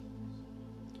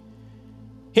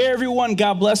Hey everyone,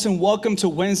 God bless and welcome to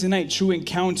Wednesday Night True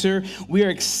Encounter. We are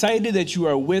excited that you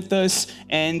are with us.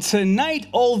 And tonight,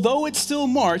 although it's still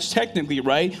March, technically,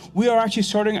 right? We are actually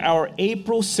starting our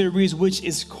April series, which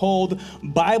is called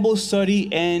Bible Study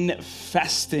and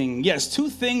Fasting. Yes, two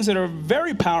things that are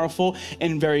very powerful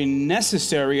and very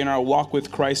necessary in our walk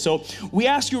with Christ. So we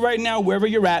ask you right now, wherever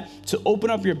you're at, to open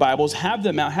up your Bibles, have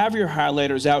them out, have your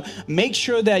highlighters out. Make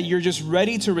sure that you're just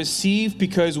ready to receive,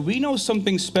 because we know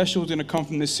something special is going to come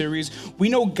from this series. We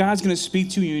know God's going to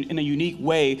speak to you in a unique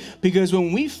way, because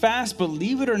when we fast,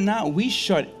 believe it or not, we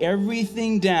shut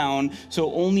everything down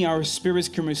so only our spirits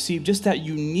can receive just that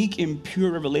unique and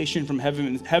pure revelation from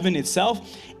heaven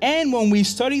itself. And when we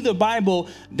study the Bible,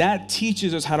 that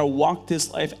teaches us how to walk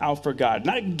this life out for God,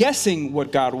 not guessing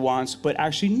what God wants, but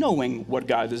actually knowing what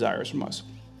God desires from us.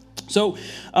 So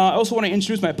I also want to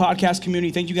introduce my podcast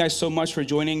community. Thank you guys so much for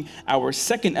joining our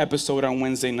second episode on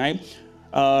Wednesday night.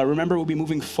 Remember, we'll be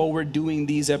moving forward doing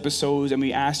these episodes, and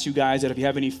we asked you guys that if you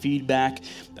have any feedback,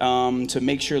 to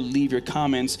make sure to leave your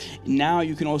comments. Now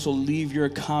you can also leave your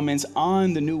comments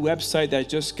on the new website that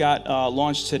just got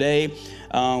launched today,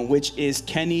 which is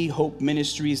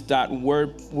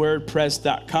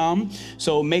kennyhopeministries.wordpress.com.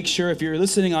 So make sure, if you're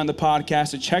listening on the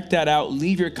podcast, to check that out,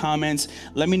 leave your comments,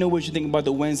 let me know what you think about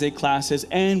the Wednesday classes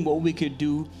and what we could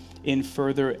do in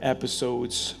further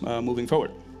episodes moving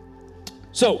forward.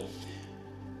 So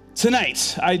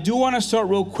tonight, I do want to start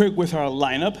real quick with our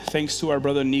lineup. Thanks to our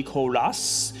brother Nico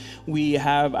Ross, we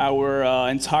have our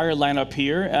entire lineup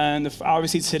here. And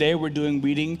obviously today we're doing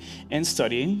reading and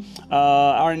studying.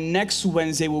 Our next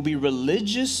Wednesday will be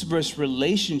religious versus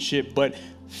relationship, but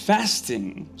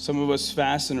fasting. Some of us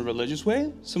fast in a religious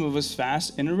way. Some of us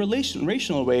fast in a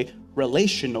relational way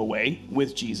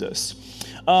with Jesus.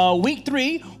 Week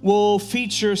 3 will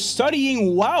feature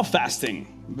studying while fasting.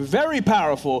 Very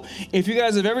powerful. If you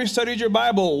guys have ever studied your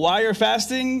Bible while you're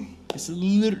fasting, it's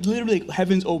literally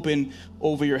heaven's open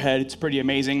over your head. It's pretty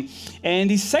amazing. And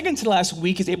the second to last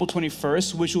week is April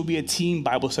 21st, which will be a team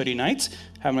Bible study night.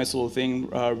 Have a nice little thing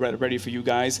ready for you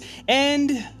guys.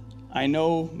 And I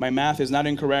know my math is not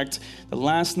incorrect. The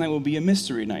last night will be a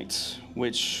mystery night,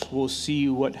 which we'll see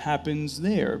what happens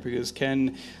there, because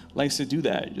Ken likes to do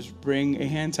that. Just bring a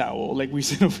hand towel like we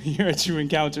said over here at True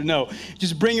Encounter. No,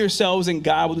 just bring yourselves, and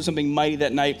God will do something mighty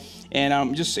that night. And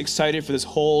I'm just excited for this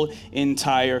whole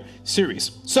entire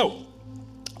series. So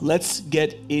let's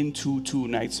get into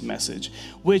tonight's message,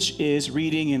 which is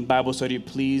reading and Bible study.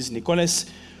 Please, Nicolas,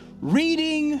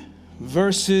 reading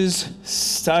versus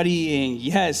studying.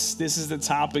 Yes, this is the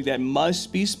topic that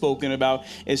must be spoken about,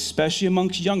 especially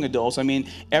amongst young adults. I mean,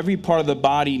 every part of the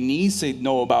body needs to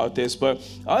know about this, but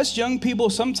us young people,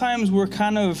 sometimes we're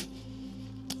kind of,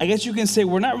 I guess you can say,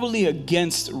 we're not really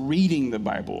against reading the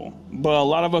Bible, but a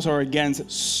lot of us are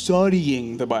against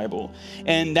studying the Bible.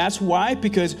 And that's why,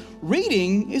 because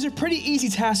reading is a pretty easy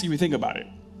task if you think about it.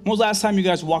 When was the last time you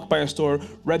guys walked by a store,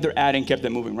 read their ad, and kept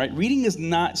it moving, right? Reading is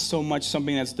not so much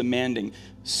something that's demanding.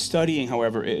 Studying,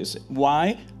 however, is.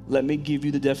 Why? Let me give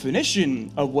you the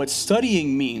definition of what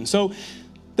studying means. So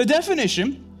the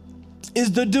definition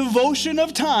is the devotion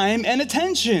of time and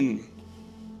attention.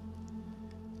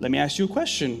 Let me ask you a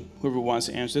question, whoever wants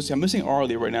to answer this. I'm missing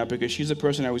Arlie right now because she's the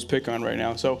person I always pick on right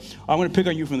now. So I'm going to pick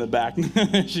on you from the back.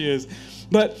 She is.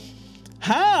 But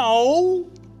how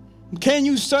can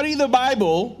you study the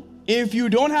Bible if you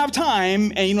don't have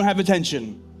time and you don't have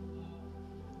attention?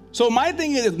 So my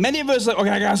thing is, many of us are like, okay,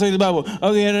 I gotta study the Bible.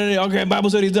 Okay, Bible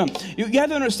study's done. You have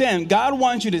to understand, God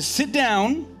wants you to sit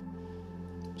down,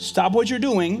 stop what you're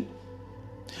doing,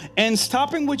 and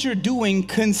stopping what you're doing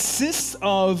consists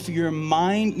of your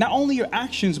mind, not only your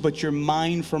actions, but your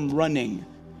mind from running.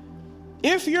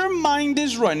 If your mind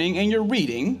is running and you're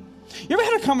reading, you ever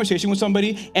had a conversation with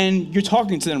somebody and you're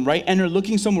talking to them, right? And they're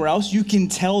looking somewhere else. You can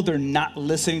tell they're not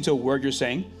listening to a word you're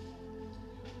saying.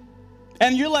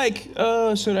 And you're like,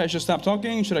 should I just stop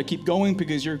talking? Should I keep going?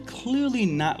 Because you're clearly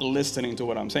not listening to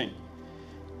what I'm saying.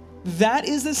 That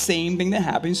is the same thing that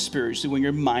happens spiritually when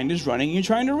your mind is running and you're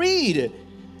trying to read.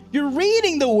 You're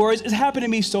reading the words. It's happened to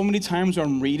me so many times where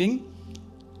I'm reading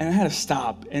and I had to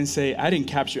stop and say, I didn't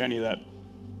capture any of that.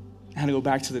 I had to go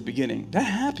back to the beginning. That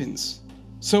happens.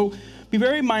 So be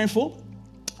very mindful.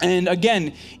 And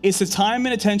again, it's the time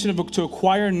and attention to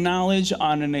acquire knowledge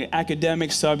on an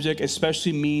academic subject,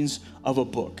 especially means of a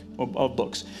book, of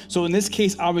books. So in this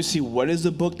case, obviously, what is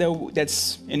the book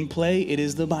that's in play? It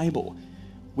is the Bible.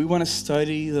 We want to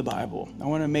study the Bible. I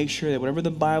want to make sure that whatever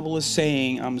the Bible is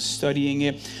saying, I'm studying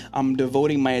it. I'm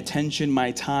devoting my attention,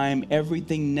 my time,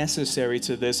 everything necessary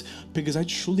to this, because I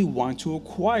truly want to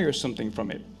acquire something from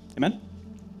it. Amen?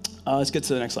 Let's get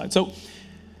to the next slide. So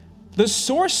The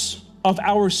source of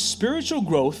our spiritual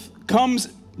growth comes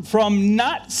from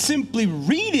not simply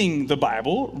reading the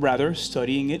Bible, rather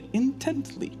studying it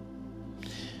intently.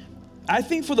 I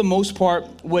think for the most part,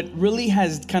 what really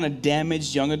has kind of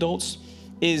damaged young adults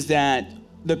is that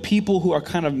the people who are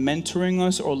kind of mentoring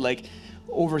us or like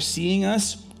overseeing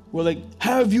us were like,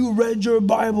 have you read your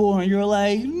Bible? And you're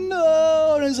like,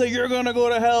 no. And it's like, you're going to go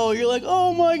to hell. You're like,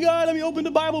 oh my God, let me open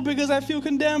the Bible because I feel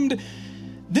condemned.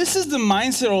 This is the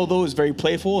mindset, although it's very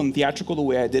playful and theatrical the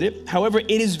way I did it. However, it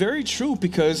is very true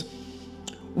because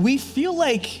we feel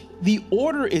like the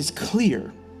order is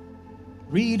clear.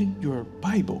 Read your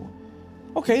Bible.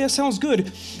 Okay, that sounds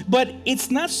good. But it's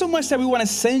not so much that we want to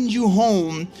send you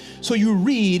home so you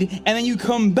read and then you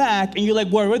come back and you're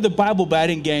like, well, I read the Bible, but I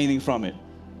didn't get anything from it.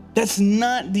 That's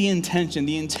not the intention.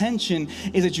 The intention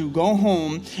is that you go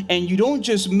home and you don't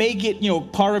just make it,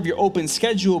 part of your open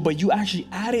schedule, but you actually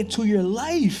add it to your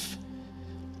life.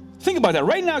 Think about that.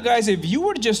 Right now, guys, if you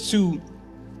were just to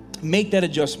make that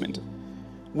adjustment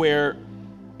where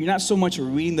you're not so much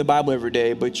reading the Bible every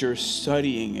day, but you're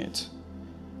studying it.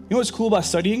 You know what's cool about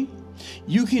studying?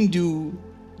 You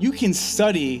can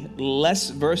study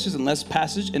less verses and less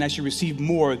passage and actually receive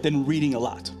more than reading a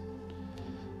lot.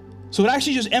 So it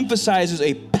actually just emphasizes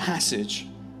a passage.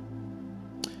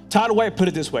 Todd White put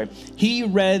it this way. He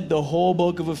read the whole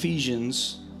book of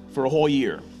Ephesians for a whole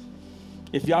year.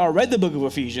 If y'all read the book of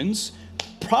Ephesians,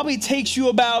 probably takes you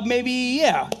about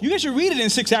you guys should read it in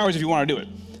 6 hours if you want to do it.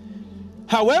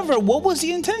 However, what was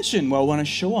the intention? Well, I want to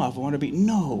show off.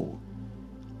 No.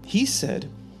 He said,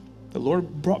 the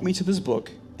Lord brought me to this book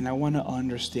and I want to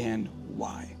understand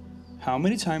why. How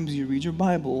many times do you read your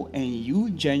Bible and you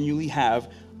genuinely have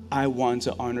I want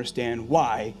to understand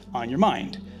why on your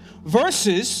mind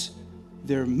versus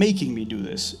they're making me do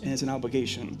this and it's an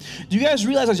obligation. Do you guys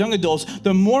realize as young adults,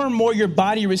 the more and more your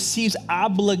body receives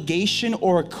obligation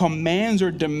or commands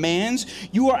or demands,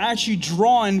 you are actually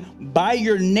drawn by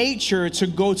your nature to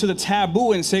go to the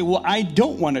taboo and say, well, I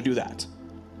don't want to do that.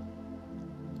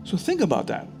 So think about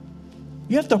that.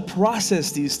 You have to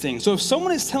process these things. So if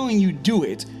someone is telling you do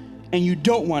it and you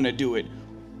don't want to do it,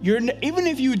 even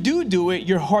if you do it,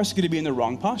 your heart's going to be in the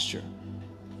wrong posture,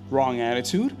 wrong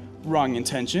attitude, wrong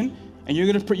intention, and you're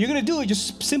going to do it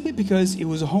just simply because it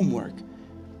was a homework.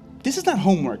 This is not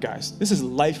homework, guys. This is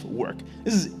life work.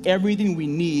 This is everything we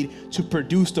need to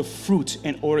produce the fruit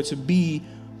in order to be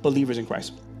believers in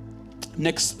Christ.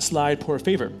 Next slide, por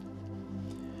favor.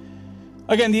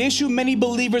 Again, the issue many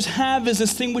believers have is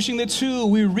distinguishing the two.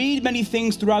 We read many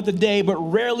things throughout the day, but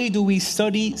rarely do we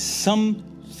study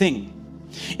something.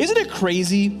 Isn't it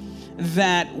crazy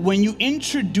that when you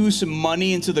introduce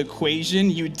money into the equation,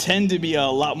 you tend to be a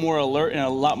lot more alert and a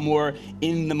lot more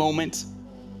in the moment?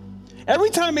 Every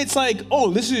time it's like,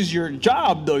 oh, this is your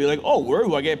job, though. You're like, oh, where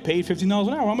do I get paid $15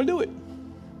 an hour? I'm going to do it.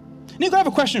 Nico, I have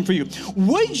a question for you.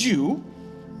 Would you,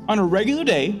 on a regular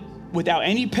day, without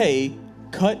any pay,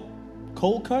 cut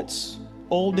cold cuts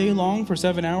all day long for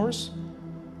 7 hours?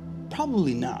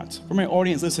 Probably not. For my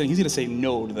audience listening, he's going to say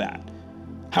no to that.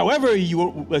 However,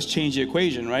 let's change the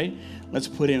equation, right? Let's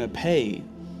put in a pay.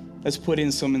 Let's put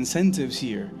in some incentives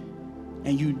here.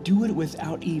 And you do it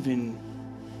without even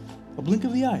a blink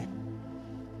of the eye.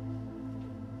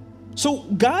 So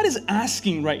God is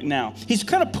asking right now. He's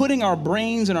kind of putting our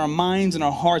brains and our minds and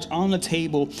our hearts on the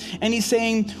table. And he's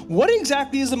saying, what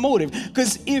exactly is the motive?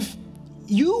 Because if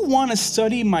you want to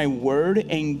study my word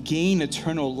and gain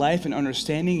eternal life and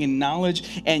understanding and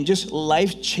knowledge and just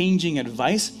life-changing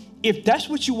advice, if that's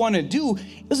what you want to do,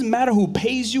 it doesn't matter who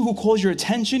pays you, who calls your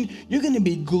attention, you're going to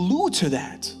be glued to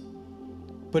that.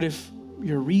 But if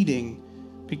you're reading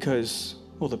because,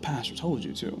 well, the pastor told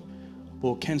you to,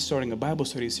 well, Ken's starting a Bible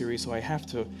study series, so I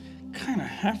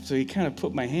he kind of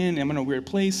put my hand, I'm in a weird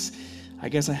place, I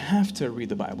guess I have to read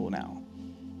the Bible now.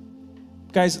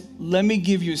 Guys, let me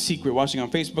give you a secret watching on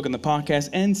Facebook and the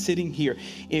podcast and sitting here.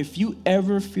 If you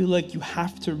ever feel like you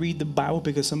have to read the Bible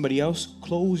because somebody else,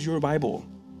 close your Bible.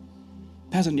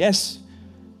 Pastor, yes.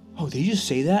 Oh, did you just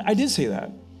say that? I did say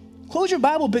that. Close your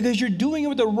Bible because you're doing it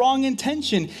with the wrong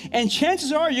intention. And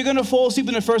chances are you're going to fall asleep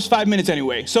in the first 5 minutes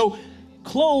anyway. So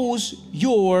close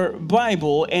your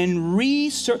Bible and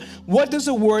research. What does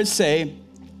the word say?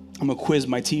 I'm going to quiz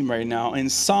my team right now. In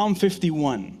Psalm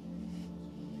 51.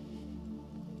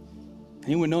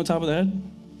 Anyone know on top of the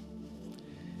head?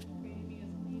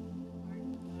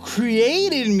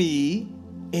 Created me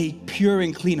a pure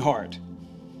and clean heart.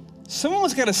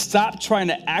 Someone's got to stop trying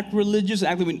to act religious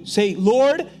and say,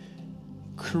 Lord,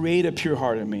 create a pure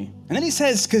heart in me. And then he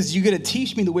says, because you're going to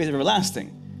teach me the ways of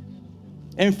everlasting.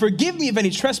 And forgive me of any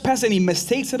trespass, any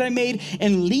mistakes that I made,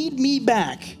 and lead me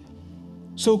back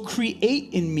So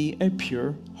create in me a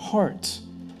pure heart.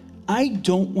 I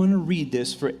don't want to read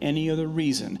this for any other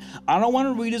reason. I don't want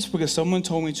to read this because someone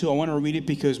told me to. I want to read it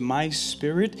because my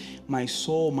spirit, my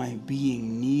soul, my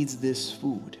being needs this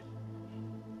food.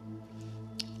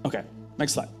 Okay,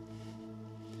 next slide.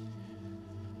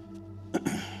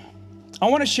 I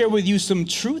want to share with you some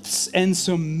truths and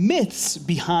some myths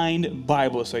behind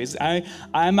Bible studies.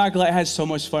 I'm not gonna lie, I had so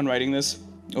much fun writing this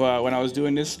when I was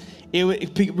doing this.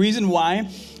 Reason why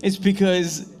is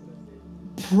because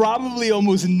probably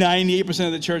almost 98%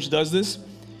 of the church does this,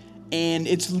 and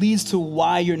it leads to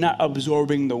why you're not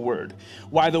absorbing the word.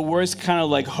 Why the word's kind of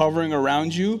like hovering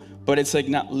around you, but it's like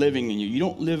not living in you. You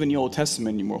don't live in the Old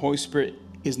Testament anymore. Holy Spirit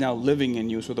is now living in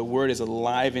you, so the word is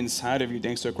alive inside of you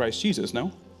thanks to Christ Jesus,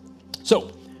 no?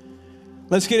 So,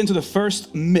 let's get into the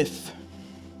first myth.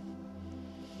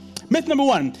 Myth number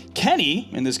 1, Kenny,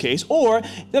 in this case, or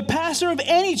the pastor of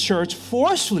any church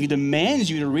forcefully demands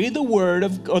you to read the word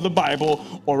of the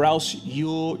Bible or else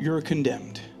you're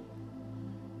condemned.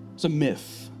 It's a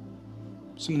myth,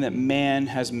 something that man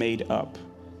has made up,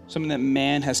 something that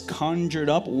man has conjured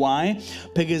up. Why?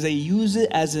 Because they use it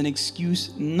as an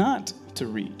excuse not to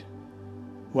read.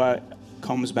 What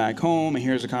comes back home and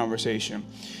here's a conversation.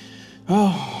 Oh,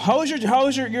 how was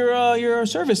your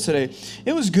service today?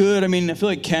 It was good. I mean, I feel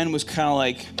like Ken was kind of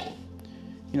like,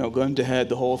 gun to head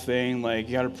the whole thing. Like,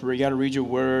 you gotta read your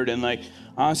word, and like,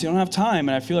 honestly, I don't have time.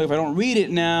 And I feel like if I don't read it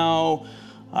now,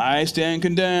 I stand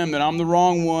condemned, and I'm the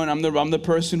wrong one. I'm the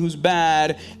person who's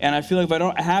bad. And I feel like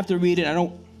if I have to read it,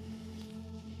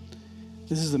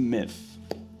 This is a myth.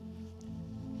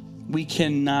 We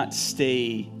cannot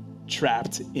stay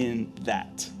trapped in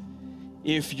that.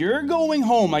 If you're going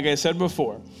home, like I said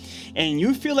before, and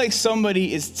you feel like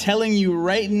somebody is telling you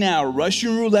right now,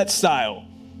 Russian roulette style,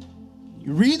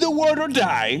 you read the word or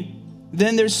die,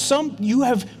 then you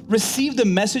have received the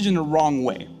message in the wrong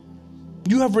way.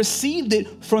 You have received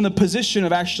it from the position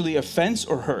of actually offense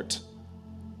or hurt.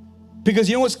 Because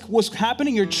you know what's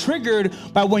happening? You're triggered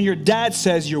by when your dad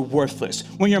says you're worthless.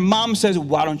 When your mom says,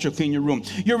 why don't you clean your room?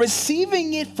 You're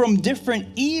receiving it from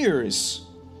different ears.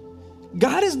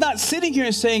 God is not sitting here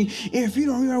and saying, if you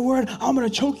don't read my word, I'm going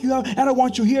to choke you out. I don't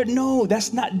want you here. No,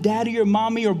 that's not daddy or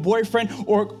mommy or boyfriend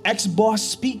or ex-boss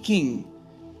speaking.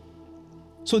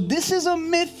 So this is a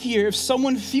myth here if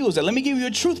someone feels that. Let me give you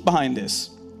a truth behind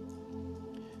this.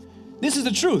 This is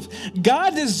the truth.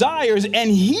 God desires and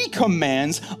he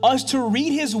commands us to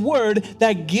read his word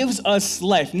that gives us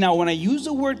life. Now, when I use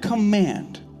the word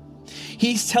command,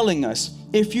 he's telling us,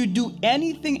 if you do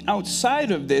anything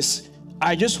outside of this,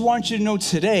 I just want you to know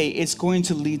today, it's going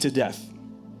to lead to death.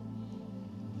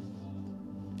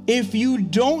 If you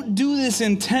don't do this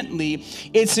intently,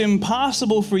 it's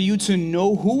impossible for you to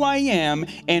know who I am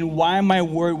and why my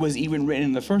word was even written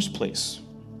in the first place.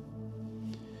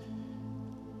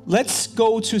 Let's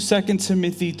go to 2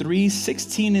 Timothy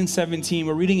 3:16 and 17.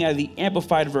 We're reading out of the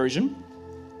Amplified Version.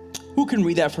 Who can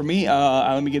read that for me?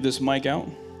 Let me give this mic out.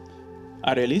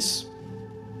 Arelis.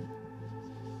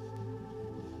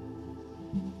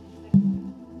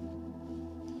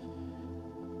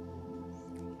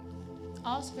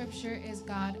 All scripture is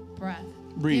God breath.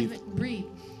 Breathe.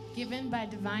 Given by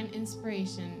divine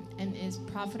inspiration and is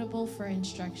profitable for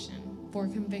instruction, for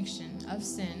conviction of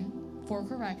sin, for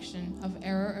correction of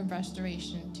error and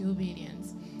restoration to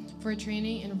obedience, for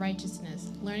training in righteousness,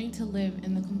 learning to live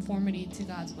in the conformity to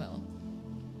God's will,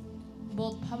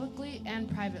 both publicly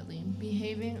and privately,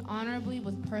 behaving honorably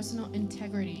with personal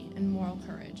integrity and moral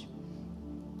courage,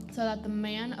 so that the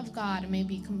man of God may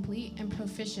be complete and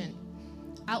proficient,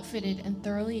 outfitted and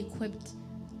thoroughly equipped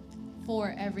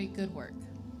for every good work.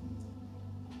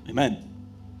 Amen.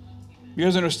 You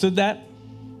guys understood that?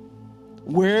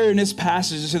 Where in this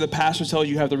passage does the pastor tell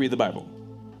you have to read the Bible?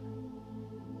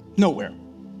 Nowhere.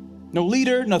 No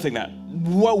leader, nothing that.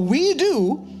 What we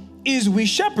do is we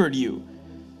shepherd you.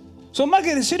 So I'm not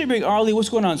going to sit here and be like, Arlie, what's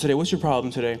going on today? What's your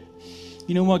problem today?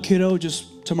 You know what, kiddo?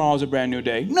 Just tomorrow's a brand new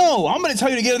day. No, I'm going to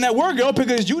tell you to get in that word, girl,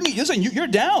 because you're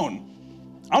down.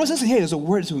 I'm going to say, hey, there's a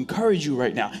word to encourage you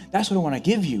right now. That's what I want to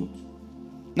give you.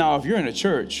 Now, if you're in a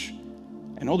church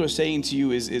and all they're saying to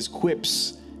you is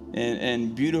quips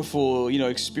and beautiful,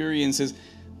 experiences,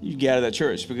 you get out of that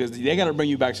church because they got to bring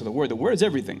you back to the word. The word is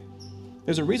everything.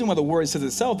 There's a reason why the word says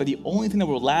itself that the only thing that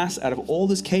will last out of all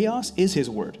this chaos is his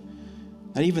word.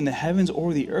 Not even the heavens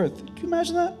or the earth. Can you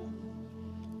imagine that?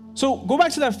 So go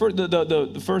back to that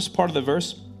the first part of the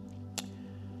verse.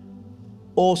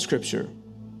 All scripture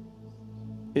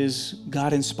is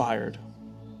God inspired,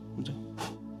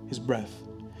 his breath,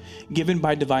 given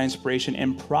by divine inspiration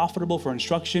and profitable for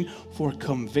instruction, for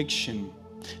conviction.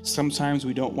 Sometimes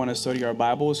we don't want to study our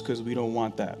Bibles because we don't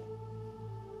want that.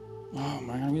 Oh, am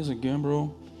I going to read this again,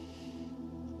 bro?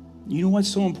 You know what's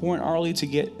so important, Arlie, to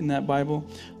get in that Bible?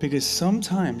 Because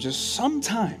sometimes, just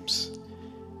sometimes,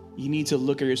 you need to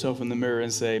look at yourself in the mirror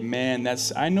and say, man,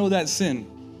 I know that's sin.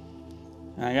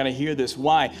 And I got to hear this.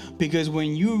 Why? Because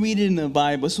when you read it in the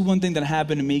Bible, this is one thing that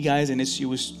happened to me, guys, and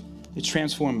it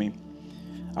transformed me.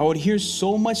 I would hear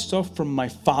so much stuff from my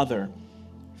father,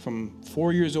 from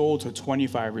 4 years old to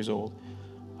 25 years old,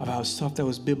 about stuff that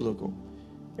was biblical.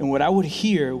 And what I would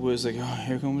hear was like, oh,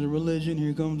 here comes the religion,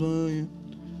 here comes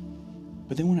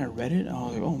but then when I read it, I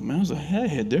was like, oh man, I was like, that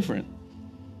hit different.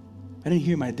 I didn't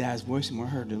hear my dad's voice anymore. I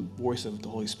heard the voice of the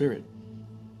Holy Spirit.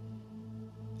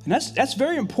 And that's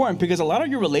very important, because a lot of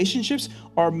your relationships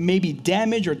are maybe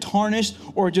damaged or tarnished,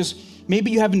 or just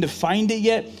maybe you haven't defined it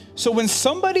yet. So when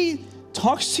somebody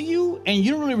talks to you and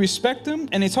you don't really respect them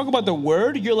and they talk about the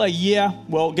word, you're like, yeah,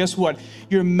 well, guess what?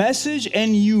 Your message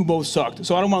and you both sucked,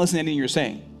 so I don't want to listen to anything you're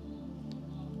saying.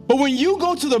 But when you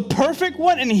go to the perfect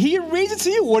one and he reads it to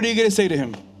you, what are you going to say to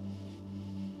him?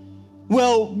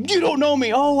 Well, you don't know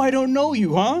me. Oh, I don't know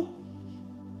you, huh?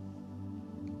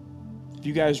 If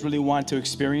you guys really want to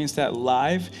experience that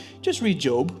live, just read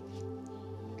Job.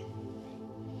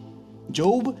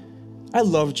 Job, I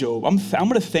love Job. I'm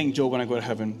going to thank Job when I go to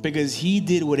heaven, because he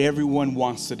did what everyone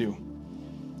wants to do.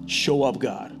 Show up,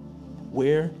 God.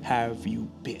 Where have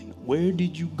you been? Where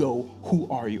did you go?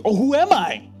 Who are you? Oh, who am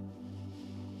I?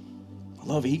 I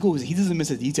love it. He doesn't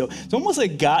miss a detail. It's almost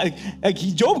like God,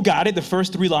 Job got it the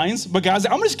first 3 lines, but God's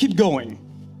like, I'm going to just keep going,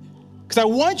 because I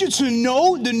want you to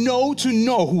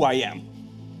know who I am.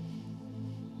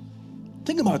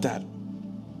 Think about that.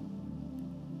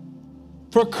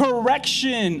 For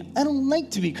correction. I don't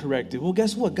like to be corrected. Well,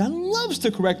 guess what? God loves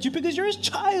to correct you because you're his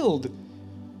child.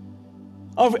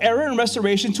 Of error and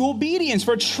restoration to obedience,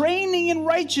 for training in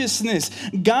righteousness.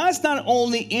 God's not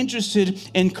only interested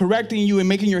in correcting you and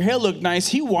making your hair look nice,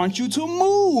 he wants you to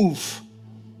move.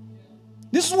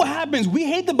 This is what happens. We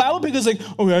hate the Bible because okay,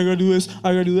 I gotta do this,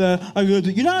 I gotta do that, I gotta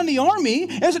do. You're not in the army.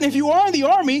 And if you are in the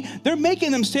army, they're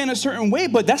making them stand a certain way,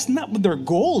 but that's not what their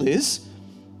goal is.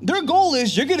 Their goal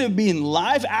is you're going to be in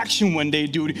live action one day,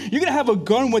 dude. You're going to have a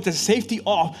gun with the safety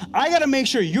off. I got to make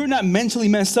sure you're not mentally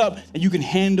messed up and you can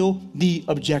handle the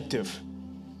objective.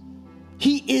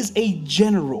 He is a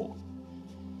general.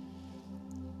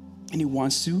 And he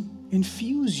wants to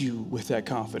infuse you with that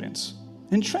confidence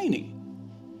and training.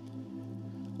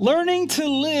 Learning to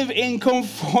live in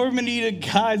conformity to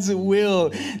God's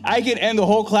will. I can end the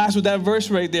whole class with that verse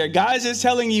right there. God is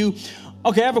telling you,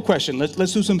 okay, I have a question.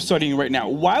 Let's do some studying right now.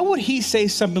 Why would he say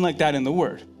something like that in the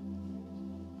word?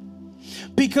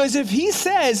 Because if he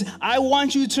says, I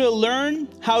want you to learn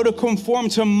how to conform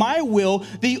to my will,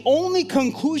 the only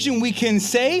conclusion we can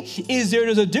say is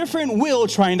there's a different will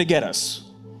trying to get us.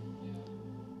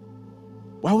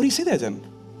 Why would he say that then?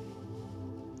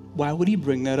 Why would he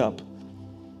bring that up?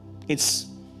 It's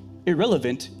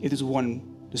irrelevant if there's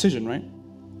one decision, right?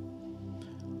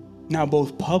 Now,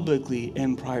 both publicly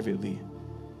and privately.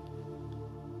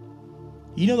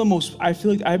 You know,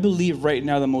 I believe right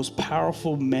now the most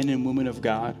powerful men and women of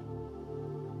God,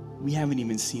 we haven't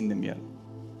even seen them yet.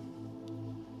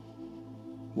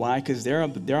 Why? Because they're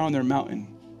on their mountain.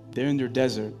 They're in their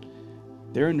desert.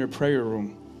 They're in their prayer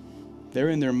room. They're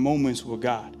in their moments with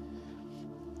God.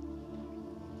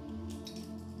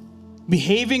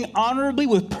 Behaving honorably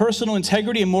with personal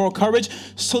integrity and moral courage,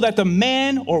 so that the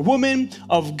man or woman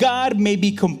of God may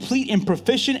be complete and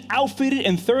proficient, outfitted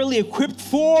and thoroughly equipped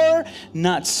for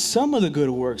not some of the good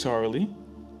works, Harley,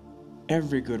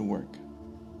 every good work.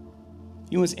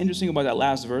 You know what's interesting about that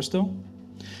last verse, though?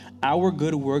 Our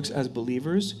good works as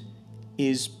believers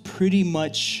is pretty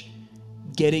much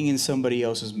getting in somebody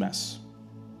else's mess,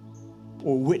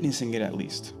 or witnessing it at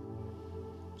least.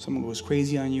 Someone goes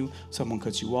crazy on you, someone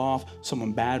cuts you off,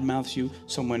 someone badmouths you,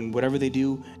 someone whatever they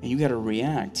do, and you got to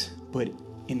react, but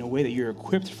in a way that you're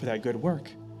equipped for that good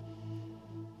work.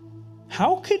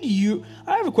 How could you,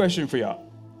 I have a question for y'all.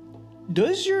 What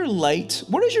does your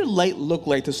light look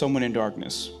like to someone in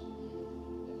darkness?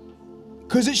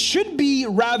 Because it should be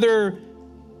rather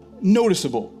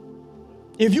noticeable.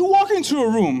 If you walk into a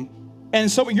room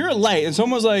and you're a light and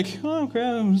someone's like, oh,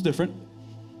 okay, it's different.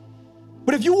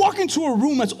 But if you walk into a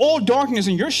room that's all darkness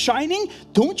and you're shining,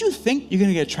 don't you think you're going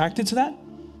to get attracted to that?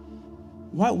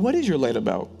 What is your light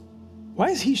about? Why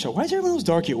is he shining? Why is everyone else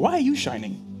dark here? Why are you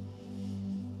shining?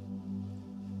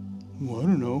 Well, I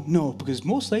don't know. No, because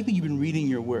most likely you've been reading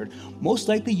your word. Most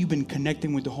likely you've been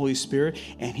connecting with the Holy Spirit,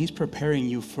 and he's preparing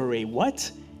you for a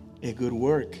what? A good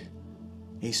work.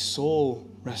 A soul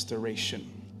restoration.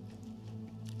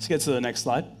 Let's get to the next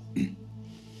slide.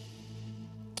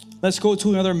 Let's go to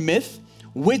another myth,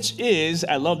 which is,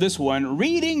 I love this one,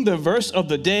 reading the verse of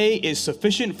the day is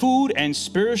sufficient food and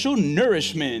spiritual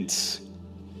nourishment.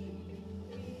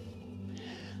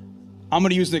 I'm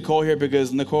going to use Nicole here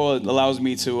because Nicole allows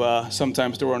me to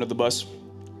sometimes throw her under the bus.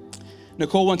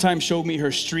 Nicole one time showed me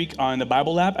her streak on the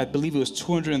Bible app. I believe it was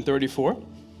 234.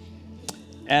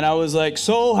 And I was like,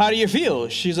 so how do you feel?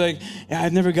 She's like, yeah,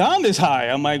 I've never gone this high.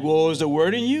 I'm like, well, is the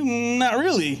word in you? Not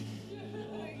really.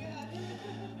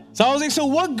 So I was like, so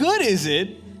what good is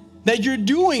it that you're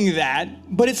doing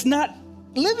that, but it's not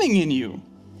living in you?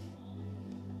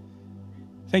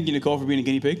 Thank you, Nicole, for being a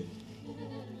guinea pig.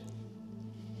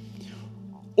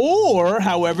 Or,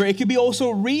 however, it could be also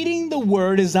reading the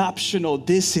word is optional.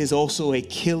 This is also a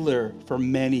killer for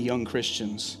many young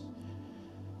Christians.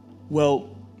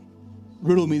 Well,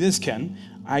 riddle me this, Ken.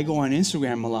 I go on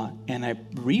Instagram a lot and I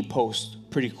repost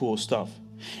pretty cool stuff.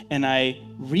 And I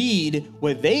read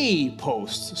what they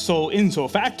post. So, ipso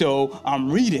facto,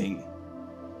 I'm reading.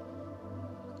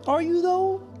 Are you,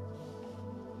 though?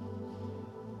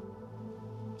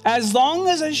 As long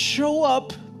as I show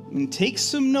up and take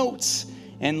some notes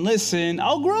and listen,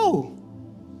 I'll grow.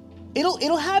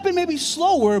 It'll happen maybe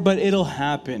slower, but it'll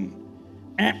happen.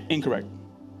 Incorrect.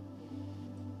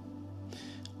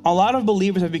 A lot of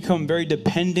believers have become very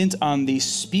dependent on the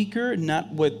speaker,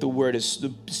 not what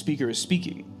the speaker is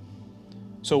speaking.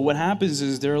 So what happens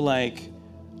is they're like,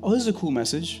 oh, this is a cool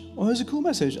message. Oh, this is a cool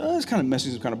message. Oh, this kind of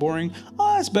message is kind of boring.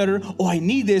 Oh, it's better. Oh, I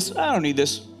need this. I don't need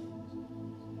this.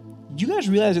 Do you guys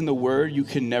realize in the word you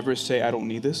can never say, I don't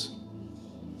need this?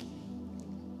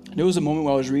 There was a moment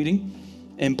where I was reading,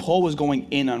 and Paul was going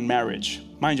in on marriage.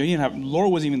 Mind you, Laura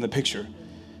wasn't even in the picture.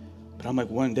 But I'm like,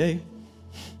 one day,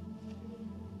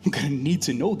 I'm going to need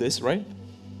to know this, right?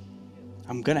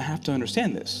 I'm going to have to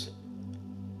understand this.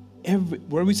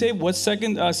 What do we say? What's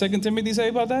Second Timothy say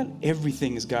about that?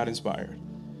 Everything is God-inspired.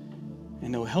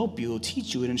 And it'll help you, it'll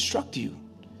teach you, it'll instruct you.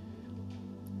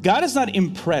 God is not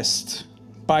impressed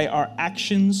by our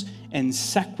actions and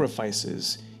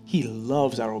sacrifices. He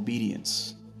loves our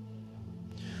obedience.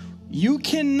 You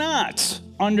cannot,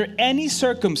 under any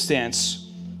circumstance,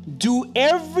 do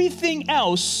everything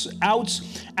else out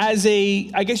as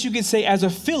I guess you could say, as a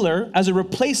filler, as a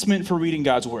replacement for reading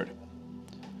God's word.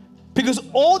 Because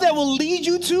all that will lead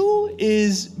you to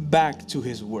is back to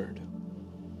his word.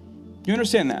 You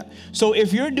understand that? So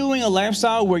if you're doing a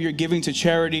lifestyle where you're giving to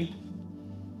charity,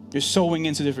 you're sowing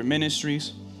into different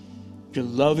ministries, you're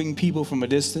loving people from a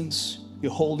distance,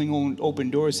 you're holding open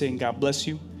doors saying, God bless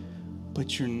you,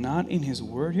 but you're not in his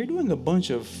word, you're doing a bunch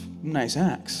of nice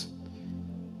acts.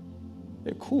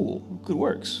 They're cool, good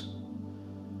works.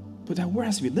 But that word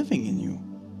has to be living in you.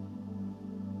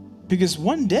 Because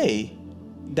one day,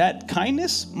 that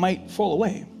kindness might fall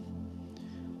away.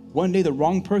 One day, the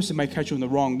wrong person might catch you on the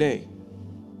wrong day.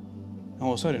 And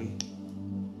all of a sudden.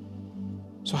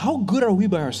 So how good are we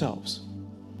by ourselves?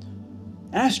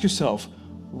 Ask yourself,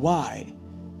 why,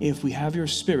 if we have your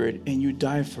spirit and you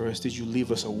died for us, did you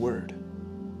leave us a word?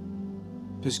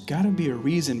 There's got to be a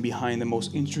reason behind the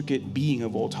most intricate being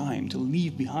of all time to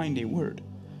leave behind a word.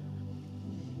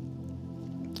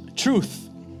 Truth.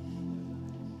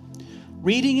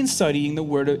 Reading and studying the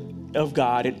word of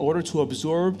God in order to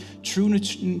absorb true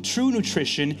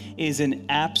nutrition is an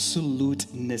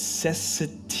absolute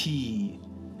necessity.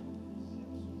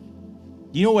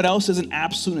 You know what else is an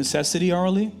absolute necessity,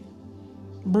 Arlie?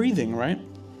 Breathing, right?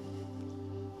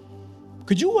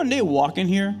 Could you one day walk in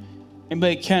here and be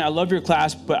like, Ken, I love your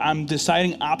class, but I'm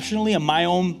deciding optionally on my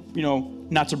own,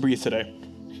 not to breathe today.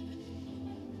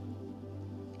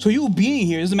 So you being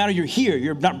here, it doesn't matter, you're here,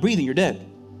 you're not breathing, you're dead.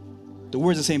 The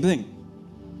word's the same thing.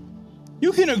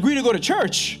 You can agree to go to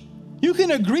church. You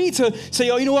can agree to say,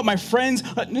 oh, you know what, my friends,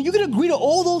 you can agree to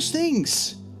all those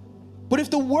things. But if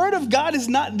the word of God is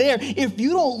not there, if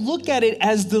you don't look at it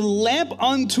as the lamp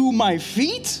unto my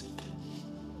feet,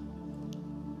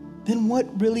 then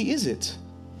what really is it?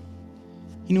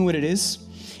 You know what it is?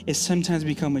 It sometimes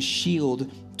becomes a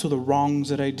shield to the wrongs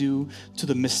that I do, to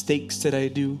the mistakes that I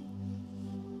do.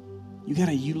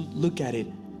 You look at it.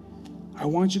 I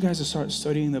want you guys to start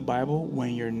studying the Bible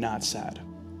when you're not sad.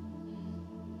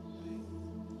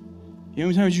 You know how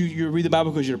many times you read the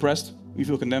Bible because you're depressed? You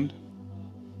feel condemned?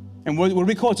 And what do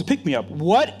we call it? It's a pick-me-up.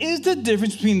 What is the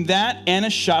difference between that and a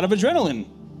shot of adrenaline?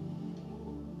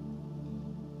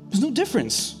 There's no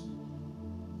difference.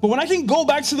 But when I can go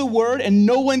back to the Word and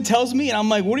no one tells me, and I'm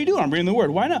like, what are you doing? I'm reading the Word.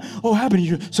 Why not? Oh, what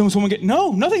happened? Someone get...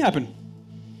 No, nothing happened.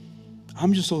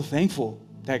 I'm just so thankful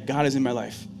that God is in my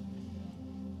life.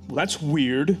 Well, that's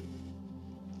weird.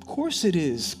 course it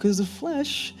is, because the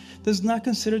flesh does not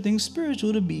consider things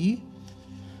spiritual to be.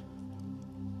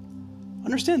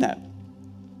 Understand that.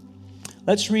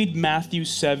 Let's read Matthew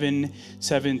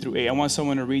 7:7-8. I want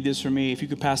someone to read this for me. If you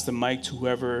could pass the mic to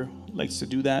whoever likes to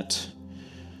do that.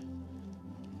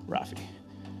 Rafi.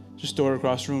 Just throw it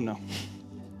across the room now.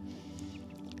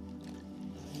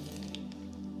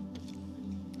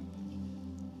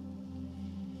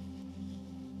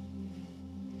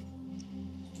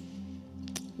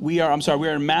 We are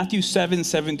in Matthew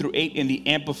 7:7-8 in the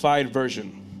Amplified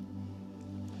Version.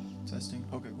 Testing.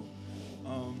 Okay,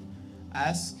 cool.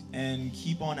 Ask and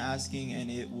keep on asking, and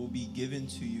it will be given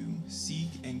to you. Seek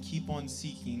and keep on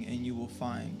seeking, and you will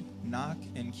find. Knock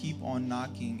and keep on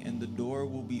knocking, and the door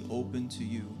will be open to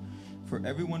you. For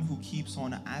everyone who keeps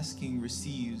on asking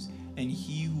receives, and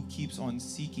he who keeps on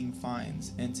seeking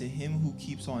finds, and to him who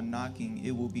keeps on knocking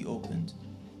it will be opened.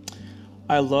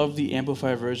 I love the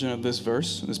Amplified Version of this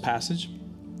verse, this passage,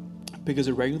 because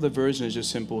the regular version is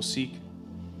just simple: seek,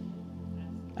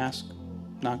 ask,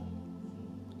 knock.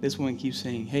 This one keeps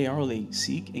saying, hey, Arlie,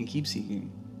 seek and keep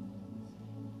seeking.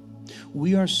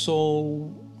 We are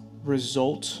so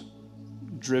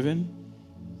result-driven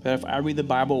that if I read the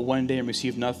Bible one day and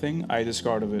receive nothing, I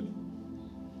discard of it.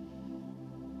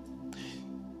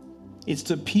 It's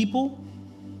the people,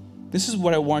 this is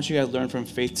what I want you guys to learn from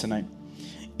faith tonight.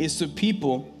 It's the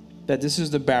people that this is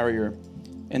the barrier,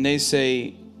 and they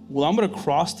say, well, I'm going to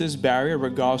cross this barrier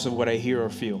regardless of what I hear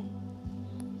or feel.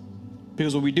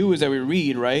 Because what we do is that we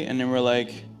read, right? And then we're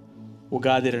like, well,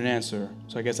 God didn't answer,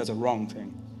 so I guess that's a wrong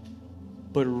thing.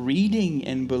 But reading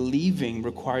and believing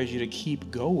requires you to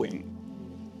keep going.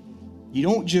 You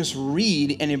don't just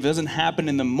read, and if it doesn't happen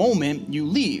in the moment, you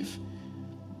leave.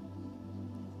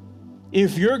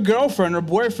 If your girlfriend or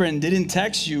boyfriend didn't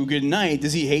text you good night,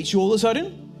 does he hate you all of a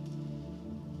sudden?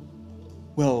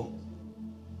 Well,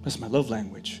 that's my love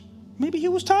language. Maybe he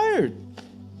was tired.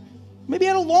 Maybe he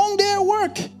had a long day at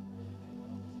work.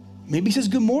 Maybe he says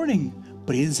good morning,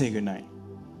 but he didn't say good night.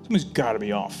 Something's got to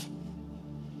be off.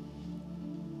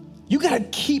 You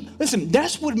got to listen,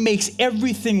 that's what makes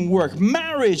everything work.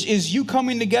 Marriage is you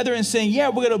coming together and saying, yeah,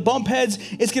 we're going to bump heads.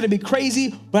 It's going to be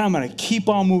crazy, but I'm going to keep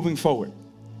on moving forward.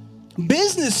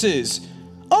 Businesses,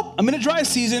 I'm in a dry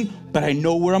season, but I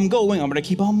know where I'm going. I'm going to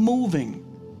keep on moving.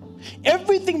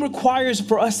 Everything requires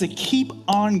for us to keep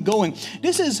on going.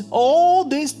 These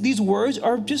words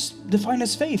are just defined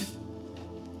as faith.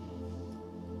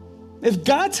 If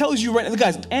God tells you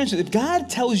guys, answer. If God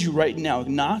tells you right now,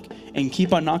 knock and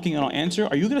keep on knocking and I'll answer,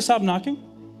 are you going to stop knocking?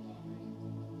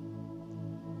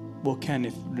 Well, Ken,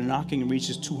 if the knocking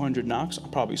reaches 200 knocks, I'll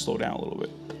probably slow down a little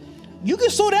bit. You can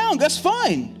slow down. That's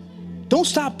fine. Don't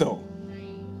stop, though.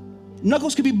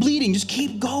 Knuckles could be bleeding. Just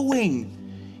keep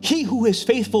going. He who is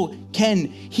faithful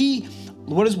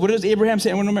what does Abraham say?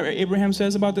 Anyone remember what Abraham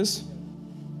says about this?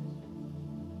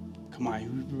 Come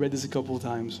on, we read this a couple of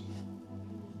times.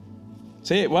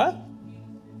 Say it, what?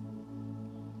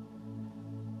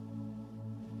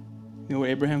 You know what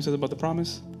Abraham says about the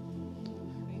promise?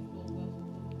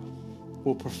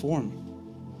 Will perform.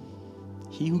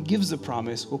 He who gives the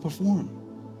promise will perform.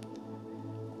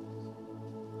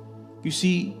 You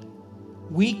see,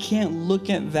 we can't look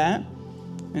at that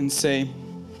and say,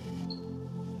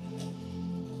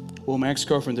 well, my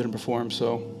ex-girlfriend didn't perform,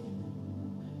 so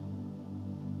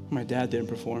my dad didn't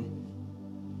perform.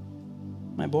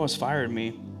 My boss fired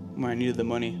me when I needed the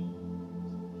money.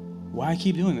 Why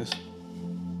keep doing this?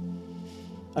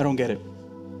 I don't get it.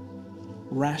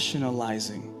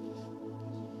 Rationalizing.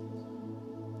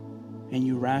 And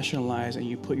you rationalize and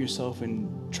you put yourself in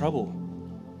trouble.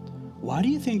 Why do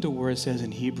you think the word says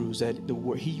in Hebrews that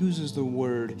he uses the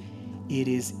word, it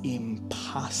is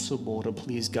impossible to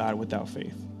please God without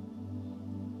faith?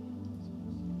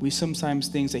 We sometimes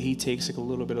think that he takes like a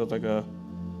little bit of like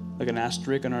an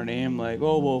asterisk on our name, like,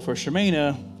 oh, well, for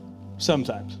Shemana,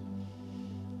 sometimes.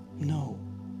 No.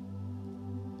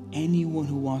 Anyone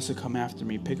who wants to come after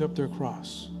me, pick up their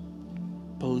cross.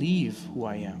 Believe who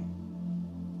I am.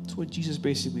 That's what Jesus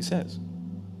basically says.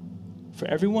 For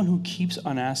everyone who keeps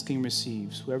on asking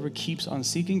receives. Whoever keeps on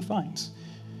seeking finds.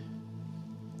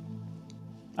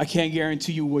 I can't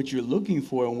guarantee you what you're looking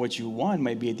for and what you want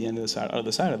might be at the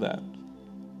other side of that.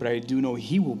 But I do know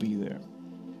he will be there.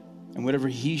 And whatever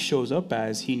he shows up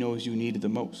as, he knows you need it the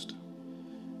most.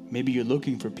 Maybe you're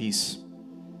looking for peace,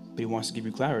 but he wants to give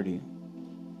you clarity.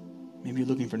 Maybe you're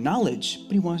looking for knowledge,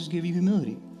 but he wants to give you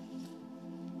humility.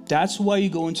 That's why you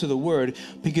go into the Word,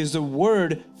 because the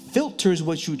Word filters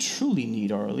what you truly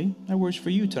need, Arlie. That works for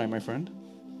you tonight, my friend.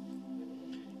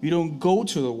 You don't go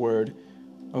to the Word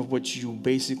of what you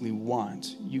basically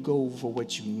want. You go for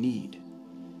what you need.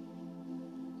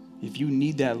 If you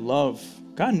need that love,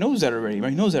 God knows that already, right?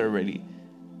 He knows that already.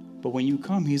 But when you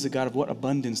come, he's a God of what?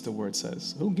 Abundance, the word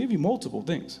says. He'll give you multiple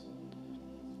things.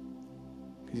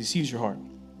 Because he sees your heart.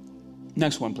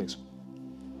 Next one, please.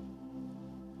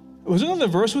 Was there another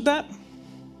verse with that?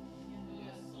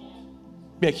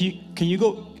 Yeah, can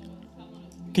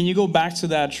you go back to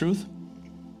that truth?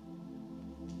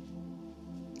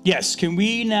 Yes, can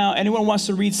we now, anyone wants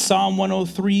to read Psalm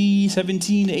 103,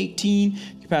 17 to 18?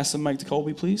 Can you pass the mic to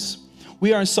Colby, please?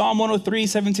 We are in Psalm 103,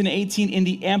 17 to 18 in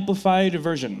the Amplified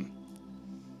Version.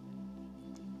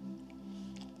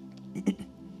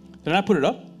 Did I put it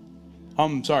up?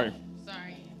 Sorry.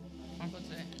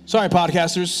 Sorry,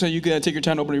 podcasters. So you can take your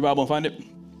time to open your Bible and find it.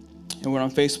 And we're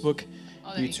on Facebook,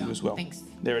 YouTube as well. Thanks.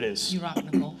 There it is. You rock,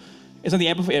 Nicole. It's on the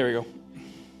Amplified. There we go.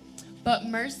 But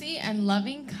mercy and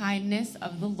loving kindness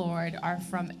of the Lord are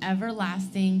from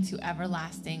everlasting to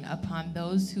everlasting upon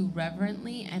those who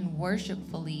reverently and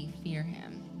worshipfully fear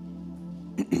him.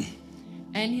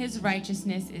 And his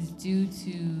righteousness is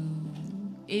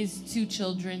to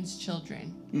children's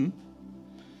children. Mm-hmm.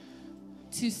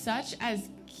 To such as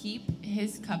keep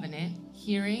his covenant,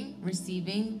 hearing,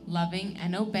 receiving, loving,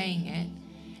 and obeying it,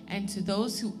 and to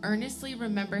those who earnestly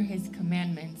remember his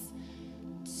commandments,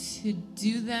 to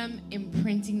do them,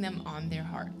 imprinting them on their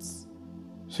hearts.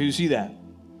 So you see that?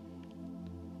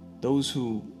 Those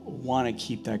who want to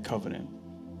keep that covenant,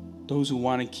 those who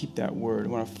want to keep that word,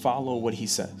 want to follow what he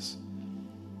says.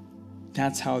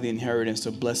 That's how the inheritance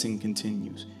of blessing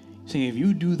continues. Saying, if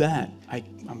you do that,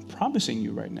 I'm promising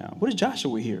you right now. What is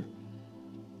Joshua here?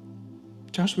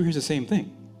 Joshua hears the same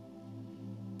thing.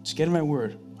 Just get in my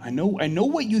word. I know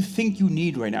what you think you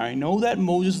need right now. I know that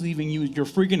Moses leaving you, you're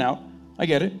freaking out. I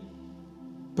get it.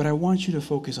 But I want you to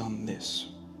focus on this.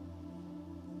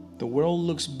 The world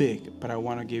looks big, but I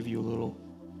want to give you a little.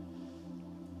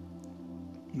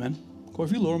 Amen? Or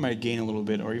if you lower my gain a little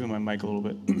bit, or even my mic a little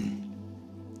bit.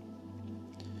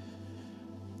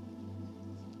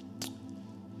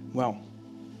 Well.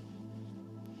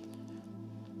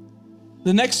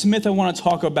 The next myth I want to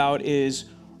talk about is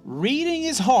reading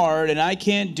is hard and I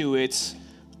can't do it.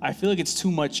 I feel like it's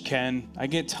too much, Ken. I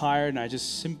get tired and I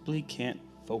just simply can't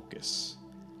focus.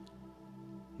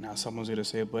 Now someone's going to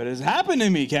say, but it's happened to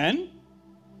me, Ken.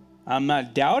 I'm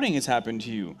not doubting it's happened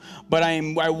to you, but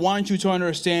I want you to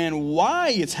understand why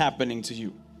it's happening to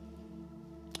you.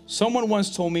 Someone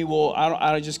once told me, well,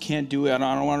 I just can't do it. I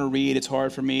don't want to read. It's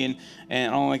hard for me,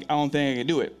 and I don't think I can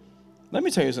do it. Let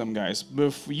me tell you something, guys.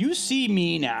 You see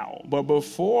me now, but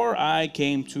before I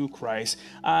came to Christ,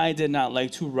 I did not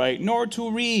like to write nor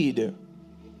to read.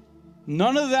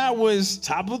 None of that was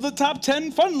top of the top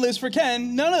 10 fun list for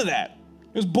Ken. None of that.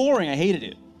 It was boring. I hated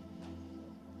it.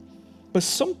 But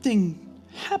something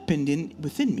happened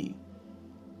within me.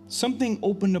 Something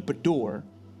opened up a door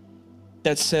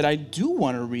that said, I do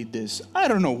want to read this. I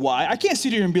don't know why. I can't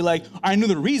sit here and be like, I knew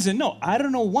the reason. No, I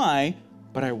don't know why,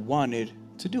 but I wanted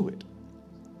to do it.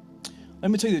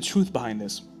 Let me tell you the truth behind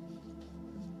this.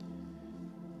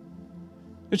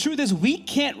 The truth is we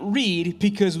can't read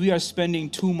because we are spending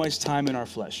too much time in our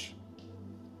flesh.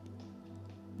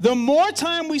 The more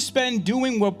time we spend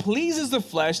doing what pleases the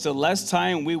flesh, the less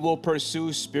time we will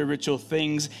pursue spiritual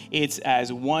things. It's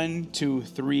as 1, 2,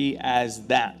 3 as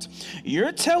that.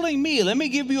 You're telling me, let me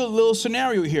give you a little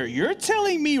scenario here. You're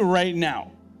telling me right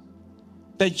now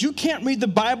that you can't read the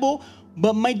Bible,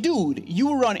 but my dude,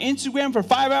 you were on Instagram for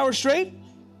 5 hours straight?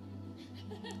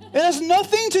 It has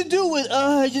nothing to do with,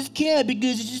 I just can't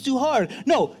because it's just too hard.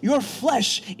 No, your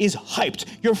flesh is hyped.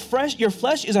 Your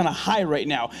flesh is on a high right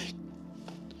now.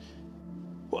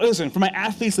 Listen, for my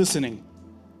athletes listening,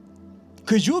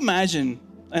 could you imagine,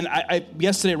 and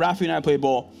yesterday Rafi and I played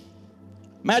ball.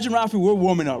 Imagine, Rafi, we're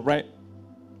warming up, right?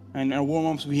 And in our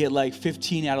warm-ups, we hit like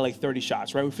 15 out of like 30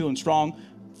 shots, right? We're feeling strong,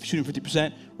 shooting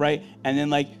 50%, right? And then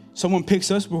like someone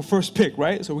picks us, we're first pick,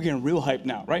 right? So we're getting real hyped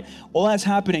now, right? All that's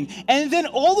happening. And then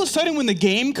all of a sudden when the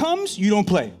game comes, you don't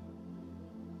play.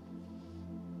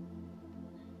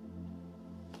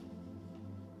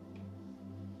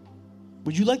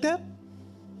 Would you like that?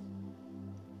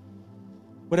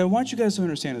 What I want you guys to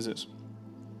understand is this.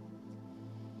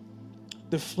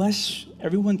 The flesh,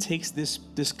 everyone takes this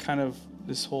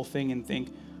whole thing and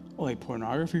think, oh, like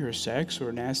pornography or sex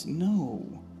or nasty.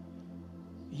 No.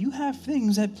 You have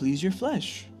things that please your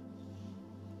flesh.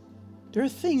 There are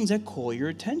things that call your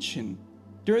attention.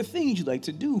 There are things you like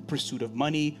to do. Pursuit of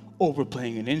money,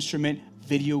 overplaying an instrument,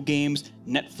 video games,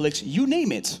 Netflix, you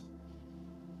name it.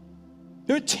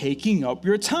 They're taking up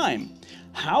your time.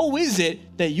 How is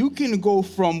it that you can go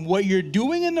from what you're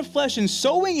doing in the flesh and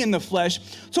sowing in the flesh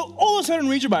to all of a sudden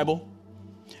read your Bible?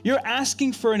 You're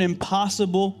asking for an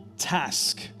impossible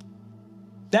task.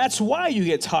 That's why you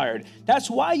get tired. That's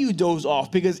why you doze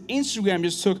off, because Instagram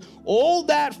just took all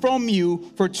that from you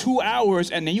for 2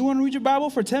 hours, and then you want to read your Bible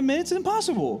for 10 minutes? It's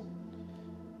impossible.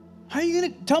 How are you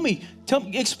going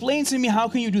to explain to me, how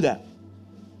can you do that?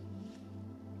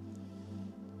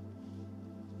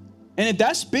 And if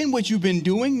that's been what you've been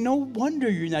doing, no wonder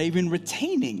you're not even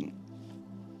retaining.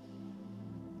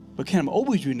 But Ken, I'm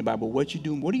always reading the Bible. What are you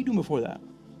doing before that?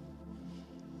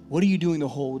 What are you doing the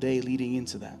whole day leading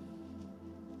into that?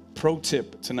 Pro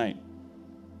tip tonight: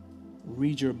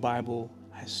 read your Bible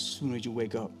as soon as you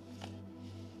wake up.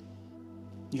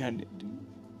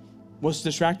 What's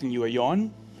distracting you? A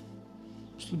yawn?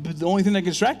 The only thing that can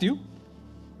distract you.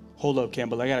 Hold up,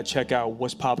 Campbell. I got to check out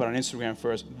what's popping on Instagram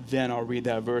first. Then I'll read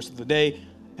that verse of the day,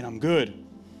 and I'm good.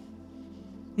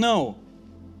 No.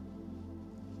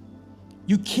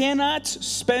 You cannot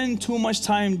spend too much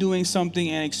time doing something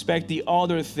and expect the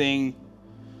other thing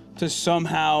to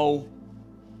somehow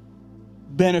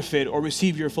benefit or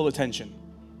receive your full attention.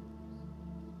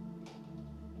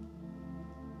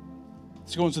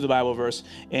 Let's go into the Bible verse.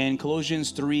 In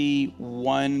Colossians 3,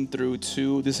 1 through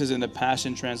 2, this is in the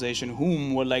Passion Translation.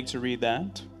 Whom would like to read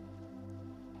that?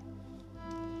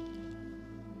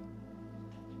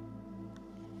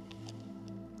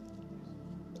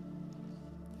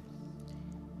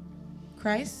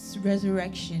 Christ's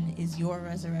resurrection is your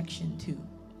resurrection too.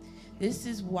 This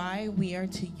is why we are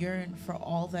to yearn for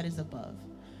all that is above.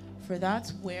 For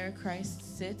that's where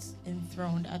Christ sits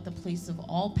enthroned at the place of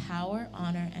all power,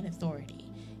 honor, and authority.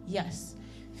 Yes,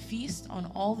 feast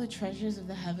on all the treasures of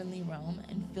the heavenly realm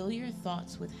and fill your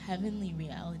thoughts with heavenly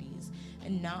realities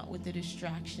and not with the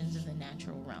distractions of the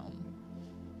natural realm.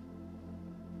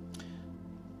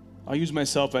 I'll use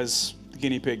myself as the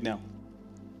guinea pig now.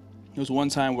 There was one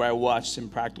time where I watched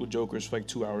Impractical Jokers for like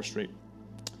 2 hours straight.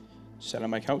 Sat on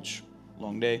my couch,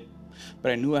 long day.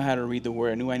 But I knew I had to read the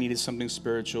Word. I knew I needed something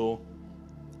spiritual.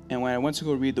 And when I went to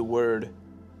go read the Word,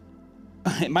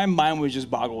 my mind was just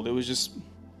boggled. It was just,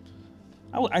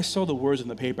 I saw the words in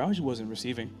the paper. I just wasn't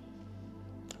receiving.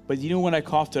 But you know what I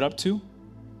coughed it up to?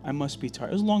 I must be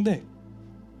tired. It was a long day.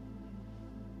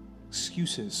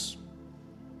 Excuses.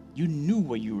 You knew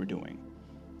what you were doing.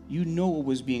 You know what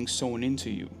was being sown into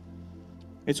you.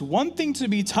 It's one thing to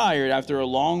be tired after a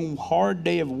long, hard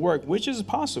day of work, which is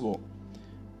possible.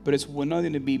 But it's another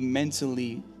thing to be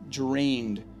mentally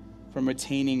drained from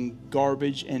retaining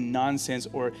garbage and nonsense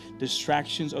or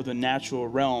distractions of the natural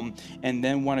realm and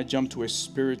then want to jump to a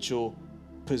spiritual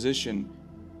position.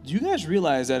 Do you guys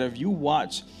realize that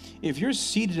if you're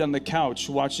seated on the couch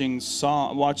watching the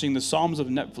Psalms of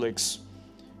Netflix,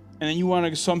 and then you want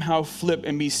to somehow flip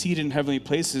and be seated in heavenly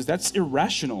places, that's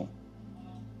irrational.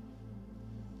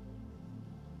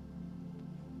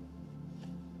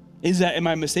 Am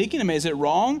I mistaken? Is it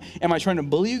wrong? Am I trying to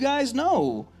bully you guys?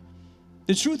 No.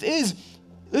 The truth is,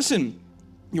 listen,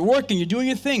 you're working, you're doing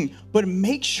your thing, but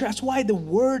make sure, that's why the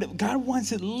Word, God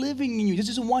wants it living in you. He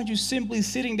doesn't want you simply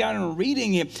sitting down and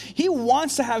reading it. He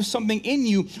wants to have something in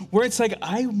you where it's like,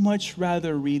 I much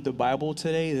rather read the Bible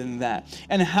today than that.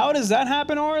 And how does that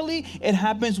happen, Arlie? It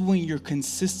happens when you're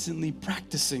consistently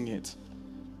practicing it.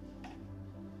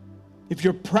 If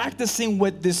you're practicing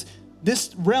what this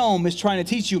realm is trying to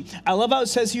teach you. I love how it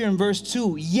says here in verse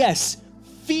 2, yes,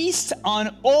 feast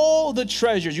on all the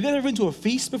treasures. You guys ever been to a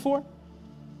feast before?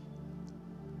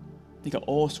 You got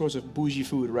all sorts of bougie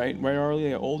food, right? Right,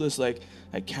 Arlie? All this like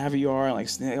caviar, and like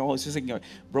all it's just like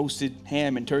roasted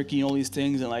ham and turkey and all these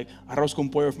things, and like arroz con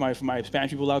pollo for my Spanish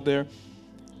people out there.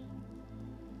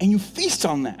 And you feast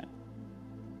on that,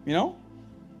 you know?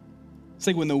 It's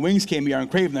like when the wings came here on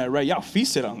Craving That, right? Y'all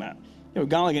feasted on that. It was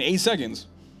gone like in 8 seconds.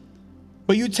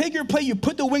 But you take your plate, you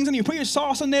put the wings on, you put your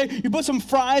sauce on there, you put some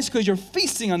fries because you're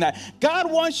feasting on that. God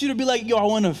wants you to be like, yo, I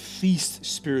want to feast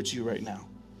spiritually right now.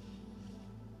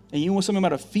 And you know something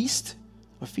about a feast?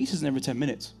 A feast is never 10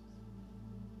 minutes.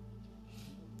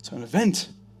 It's an event.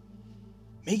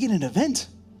 Make it an event.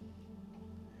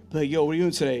 Be like, yo, what are you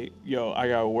doing today? Yo, I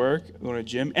got to work, I'm going to the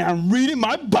gym, and I'm reading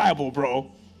my Bible,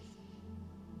 bro.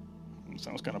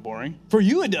 Sounds kind of boring. For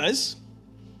you, it does.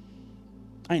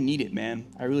 I need it, man.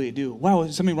 I really do. Wow,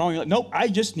 is something wrong? You're like, nope, I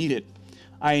just need it.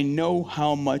 I know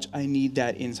how much I need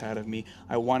that inside of me.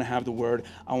 I want to have the Word.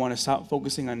 I want to stop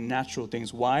focusing on natural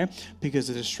things. Why? Because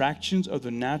the distractions of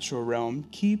the natural realm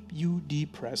keep you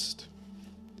depressed.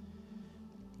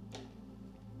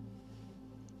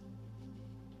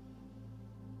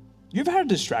 You ever had a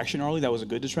distraction, Arlie, that was a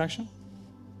good distraction?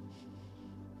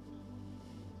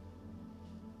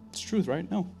 It's truth, right?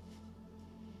 No.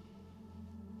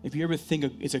 If you ever think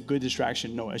it's a good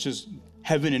distraction, no, it's just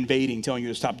heaven invading, telling you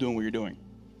to stop doing what you're doing.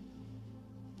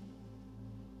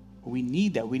 We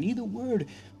need that. We need the word.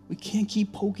 We can't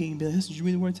keep poking and be like, did you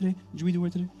read the word today? Did you read the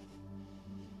word today?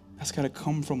 That's got to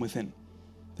come from within.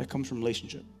 That comes from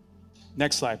relationship.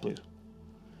 Next slide, please.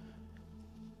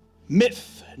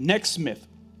 Myth. Next myth.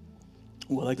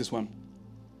 Ooh, I like this one.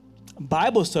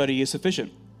 Bible study is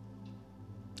sufficient.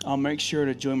 I'll make sure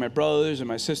to join my brothers and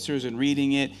my sisters in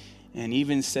reading it and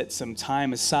even set some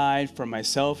time aside for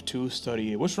myself to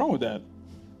study it. What's wrong with that?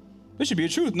 This should be a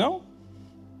truth, no?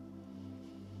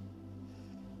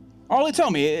 Arlie,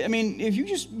 tell me, I mean, if you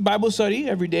just Bible study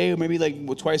every day or maybe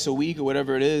like twice a week or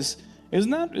whatever it is, isn't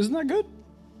that good?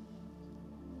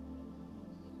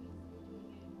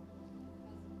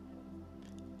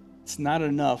 It's not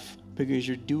enough because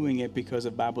you're doing it because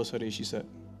of Bible study, she said.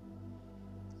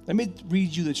 Let me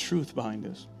read you the truth behind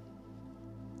this.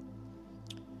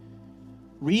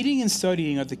 Reading and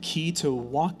studying are the key to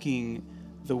walking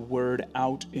the word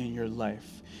out in your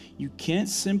life. You can't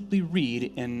simply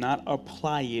read and not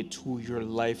apply it to your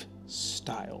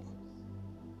lifestyle.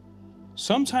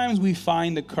 Sometimes we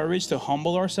find the courage to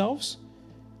humble ourselves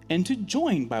and to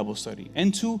join Bible study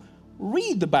and to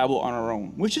read the Bible on our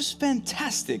own, which is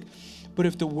fantastic. But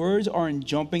if the words aren't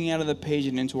jumping out of the page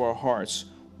and into our hearts,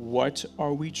 what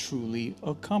are we truly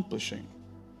accomplishing?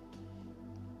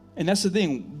 And that's the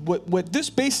thing. What this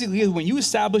basically is, when you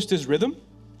establish this rhythm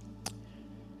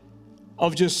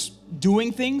of just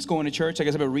doing things, going to church, like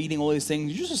I said, about reading all these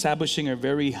things, you're just establishing a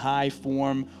very high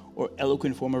form or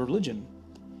eloquent form of religion.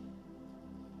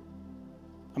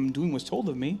 I'm doing what's told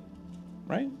of me,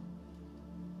 right?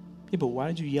 Yeah, but why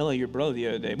did you yell at your brother the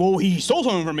other day? Well, he stole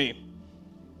something from me.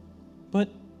 But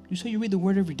you say you read the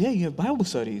word every day. You have Bible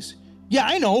studies. Yeah,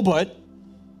 I know, but...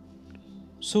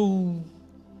 So,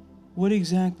 what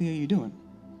exactly are you doing?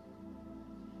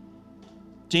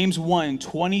 James 1,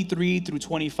 23 through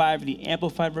 25, the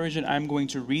Amplified Version. I'm going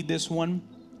to read this one.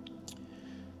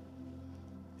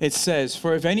 It says,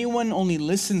 "For if anyone only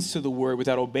listens to the word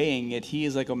without obeying it, he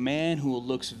is like a man who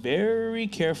looks very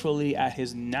carefully at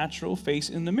his natural face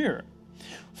in the mirror.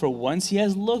 For once he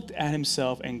has looked at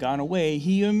himself and gone away,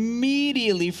 he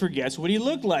immediately forgets what he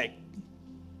looked like.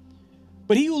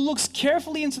 But he who looks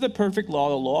carefully into the perfect law,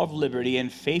 the law of liberty, and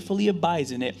faithfully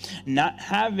abides in it, not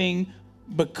having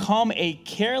become a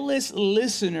careless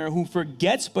listener who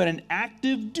forgets but an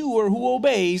active doer who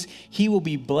obeys, he will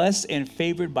be blessed and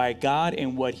favored by God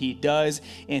in what he does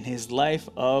in his life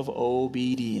of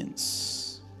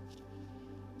obedience."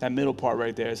 That middle part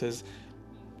right there, it says,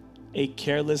 a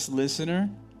careless listener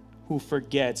who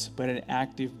forgets but an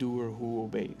active doer who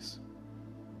obeys.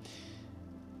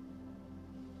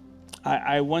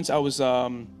 I was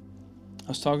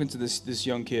talking to this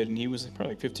young kid, and he was probably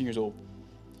like 15 years old.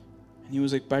 And he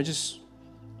was like, but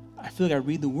I feel like I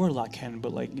read the word a lot, Ken,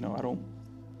 but I don't,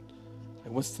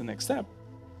 what's the next step?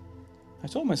 I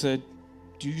told him, I said,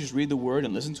 do you just read the word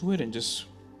and listen to it and just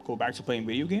go back to playing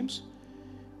video games?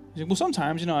 He's like, well,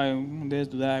 sometimes, I do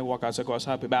that, I walk outside, go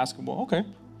outside, play basketball. Okay.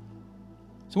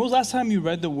 So when was the last time you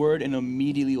read the word and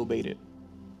immediately obeyed it?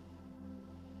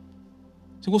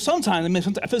 So, well, sometimes,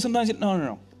 I feel sometimes,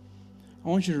 no. I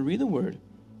want you to read the word,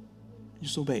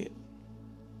 just obey it.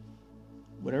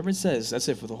 Whatever it says, that's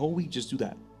it. For the whole week, just do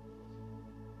that.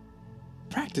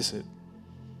 Practice it.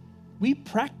 We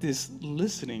practice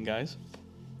listening, guys,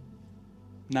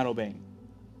 not obeying.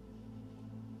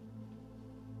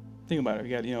 Think about it. We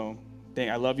got, dang,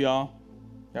 I love y'all.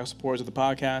 Y'all supporters of the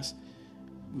podcast.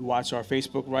 We watch our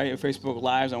Facebook, right? Facebook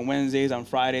Lives on Wednesdays, on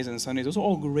Fridays, and Sundays. Those are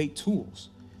all great tools.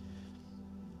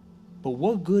 But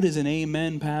what good is an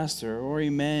amen pastor or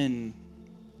amen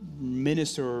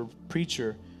minister or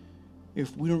preacher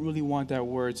if we don't really want that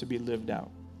word to be lived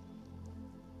out?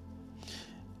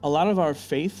 A lot of our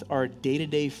faith, our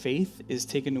day-to-day faith, is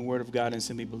taking the word of God and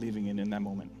simply believing it in that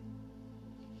moment.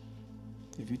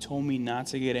 If you told me not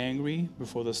to get angry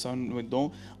before the sun,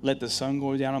 don't let the sun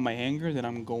go down on my anger, then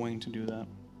I'm going to do that.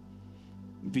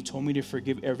 If you told me to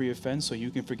forgive every offense so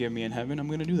you can forgive me in heaven, I'm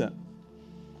going to do that.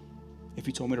 If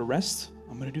you told me to rest,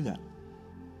 I'm going to do that.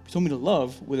 If you told me to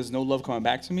love where there's no love coming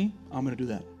back to me, I'm going to do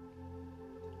that.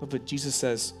 But Jesus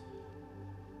says,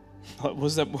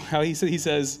 what's that? How he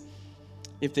says,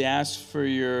 if they ask for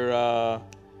your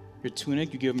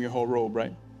tunic, you give them your whole robe,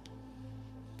 right?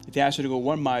 If they ask you to go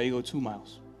 1 mile, you go 2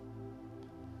 miles.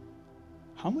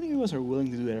 How many of us are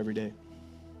willing to do that every day?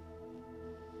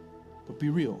 But be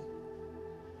real.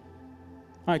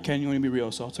 All right, Ken, you want to be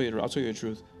real, so I'll tell you the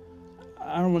truth.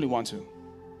 I don't really want to.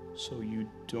 So you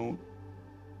don't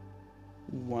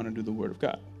want to do the word of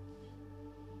God.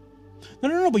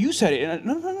 No, but you said it.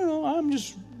 No, I'm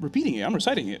just repeating it. I'm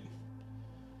reciting it.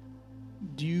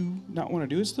 Do you not want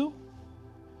to do it still?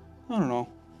 I don't know.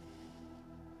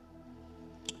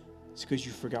 It's because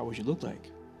you forgot what you looked like.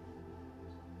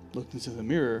 Looked into the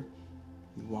mirror,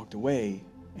 you walked away,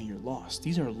 and you're lost.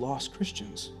 These are lost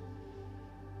Christians.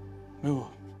 Oh,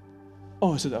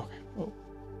 I said that. Okay. Oh,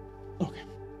 okay.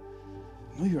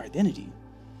 Know your identity.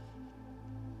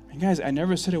 And guys, I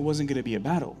never said it wasn't going to be a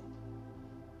battle.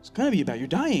 It's going to be a battle. You're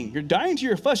dying. You're dying to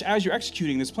your flesh as you're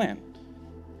executing this plan.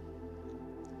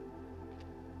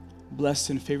 Blessed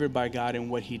and favored by God in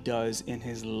what he does in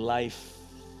his life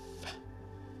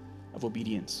of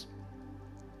obedience.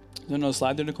 Is there another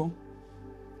slide there, Nicole?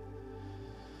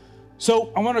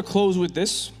 So I want to close with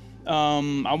this.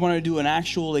 I want to do an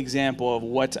actual example of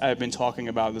what I've been talking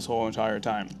about this whole entire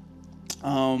time.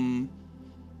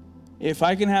 If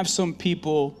I can have some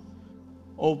people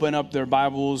open up their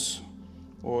Bibles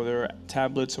or their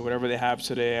tablets or whatever they have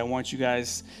today, I want you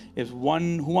guys, who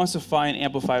wants to find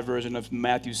amplified version of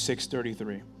Matthew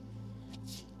 6:33?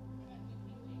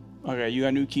 Okay, you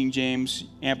got New King James,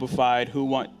 amplified. Who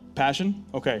want Passion?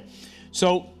 Okay.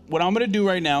 So what I'm going to do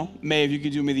right now, May, if you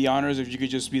could do me the honors, if you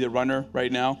could just be the runner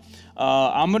right now.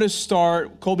 I'm going to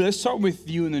start, Colby, let's start with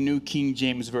you in the New King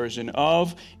James Version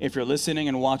of, if you're listening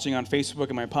and watching on Facebook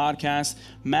and my podcast,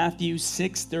 Matthew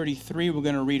 6:33. We're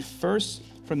going to read first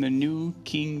from the New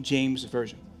King James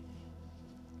Version.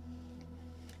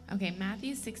 Okay,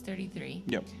 Matthew 6:33.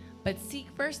 Yep. But seek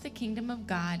first the kingdom of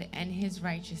God and his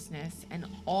righteousness, and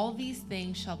all these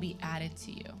things shall be added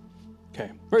to you. Okay.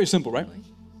 Very simple, right?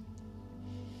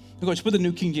 Go, just put the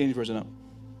New King James Version up.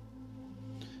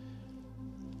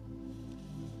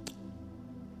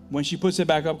 When she puts it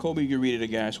back up, Colby, you can read it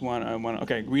again.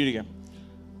 Okay, read it again.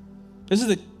 This is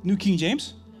the New King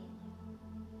James?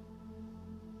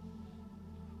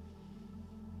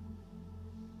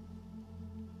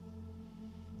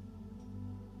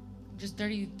 Just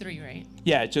 33, right?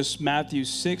 Yeah, just Matthew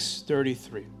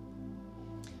 6:33.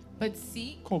 But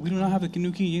seek. Cole, we do not have the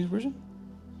New King James Version?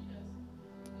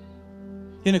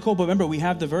 Yeah, Nicole, but remember, we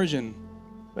have the version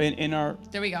in our...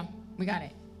 There we go. We got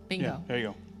it. Bingo. Yeah, there you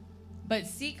go. But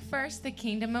seek first the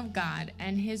kingdom of God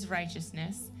and his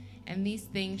righteousness, and these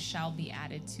things shall be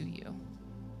added to you.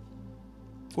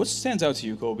 What stands out to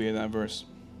you, Colby, in that verse?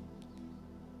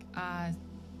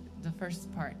 The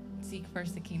first part. Seek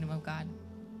first the kingdom of God.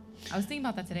 I was thinking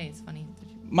about that today. It's funny.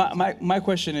 My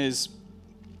question is,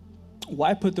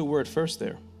 why put the word first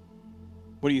there?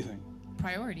 What do you think?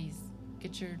 Priorities.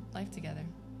 Get your life together.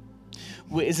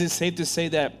 Wait, is it safe to say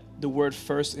that the word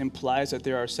first implies that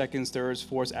there are seconds, thirds,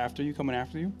 fourths after you, coming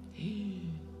after you?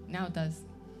 Now it does.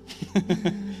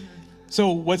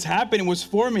 So what's happening, what's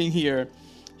forming here,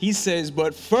 he says,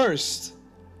 but first.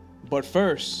 You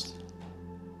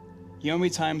know how many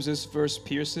times this verse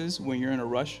pierces when you're in a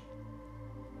rush?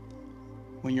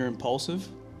 When you're impulsive?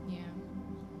 Yeah.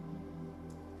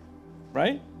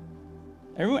 Right?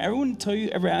 Everyone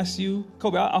ever asks you,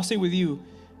 Kobe, I'll say with you,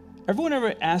 everyone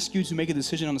ever ask you to make a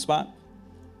decision on the spot?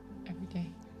 Every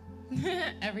day.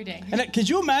 Every day. And could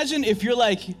you imagine if you're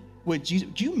like, could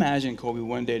you imagine, Kobe,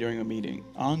 one day during a meeting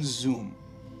on Zoom,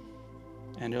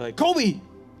 and they're like, Kobe,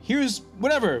 here's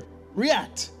whatever,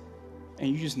 react. And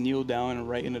you just kneel down and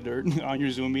write in the dirt on your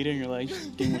Zoom meeting, you're like,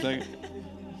 give me a second.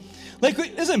 Like,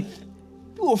 listen,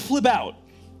 people will flip out.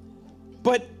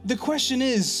 But the question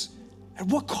is, at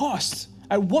what cost?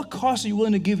 At what cost are you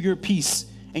willing to give your peace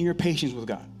and your patience with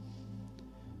God?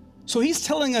 So he's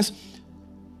telling us,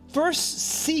 first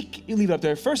seek, you leave it up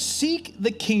there, first seek the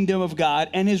kingdom of God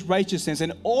and his righteousness.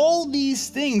 And all these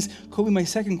things, Kobe, my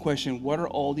second question, what are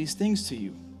all these things to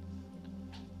you?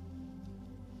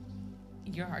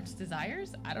 Your heart's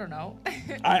desires? I don't know.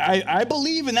 I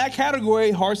believe in that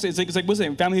category. Heart's, it's like what's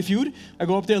it, Family Feud? I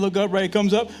go up there, look up, right, it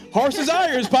comes up. Heart's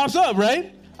desires pops up,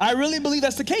 right? I really believe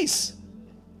that's the case.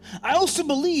 I also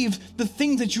believe the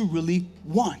things that you really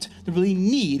want, that really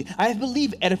need. I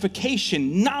believe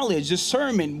edification, knowledge,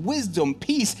 discernment, wisdom,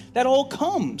 peace, that all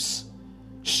comes.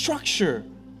 Structure.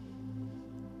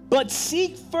 But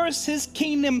seek first his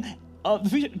kingdom,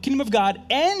 the kingdom of God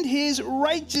and his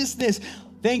righteousness.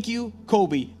 Thank you,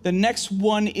 Kobe. The next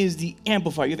one is the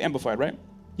Amplified. You have the Amplified, right?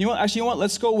 You know what? Actually, you know what?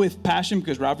 Let's go with Passion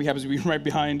because Rafi happens to be right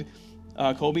behind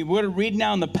Kobe. We're going to read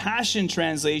now in the Passion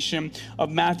translation of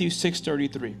Matthew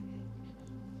 6:33.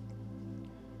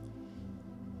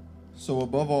 So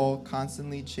above all,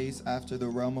 constantly chase after the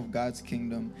realm of God's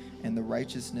kingdom and the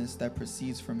righteousness that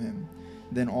proceeds from him.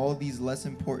 Then all these less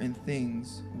important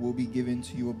things will be given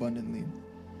to you abundantly.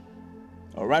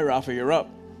 All right, Rafa, you're up.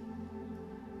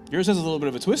 Yours has a little bit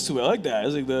of a twist to it. I like that.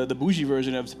 It's like the bougie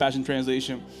version of Passion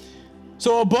Translation.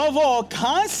 So above all,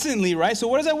 constantly, right? So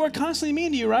what does that word constantly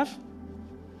mean to you, Raf?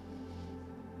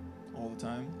 All the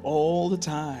time. All the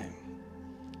time.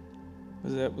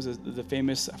 was it the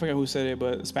famous, I forgot who said it,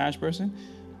 but a Spanish person?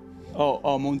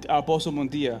 Apostle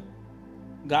Montilla.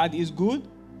 God is good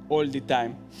all the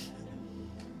time.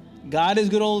 God is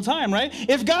good all the time, right?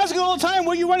 If God's good all the time,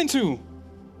 where are you running to?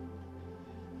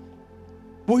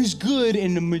 Well, he's good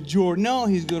in the majority. No,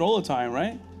 he's good all the time,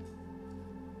 right?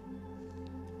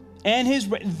 And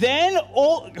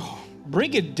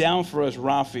break it down for us,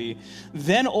 Rafi.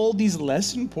 Then all these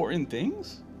less important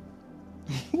things?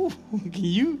 Can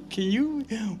you,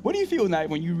 what do you feel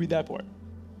when you read that part?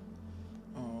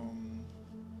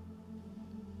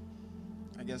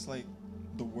 I guess like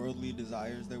the worldly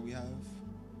desires that we have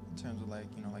in terms of like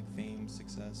fame,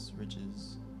 success,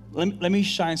 riches. Let me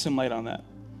shine some light on that.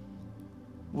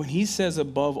 When he says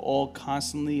above all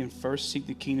constantly and first seek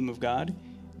the kingdom of God,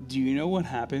 do you know what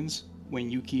happens when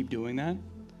you keep doing that?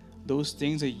 Those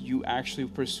things that you actually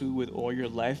pursue with all your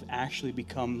life actually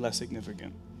become less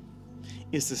significant.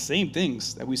 It's the same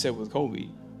things that we said with Kobe,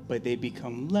 but they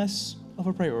become less of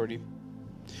a priority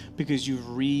because you've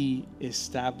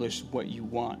re-established what you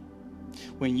want.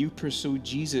 When you pursue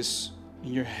Jesus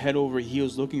and you're head over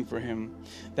heels looking for him,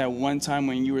 that one time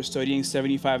when you were studying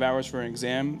 75 hours for an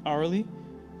exam hourly,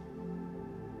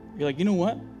 you're like, you know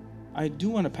what? I do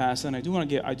want to pass and I do want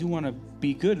to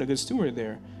be good, a good steward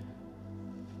there.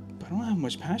 But I don't have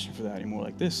much passion for that anymore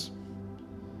like this.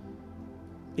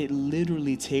 It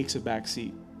literally takes a back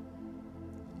seat.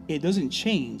 It doesn't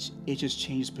change, it just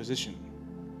changes position.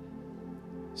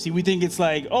 See, we think it's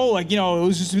like, it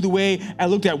was just the way I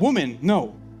looked at women.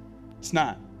 No, it's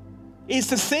not. It's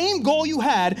the same goal you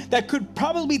had that could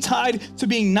probably be tied to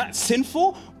being not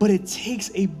sinful, but it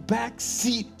takes a back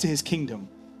seat to his kingdom.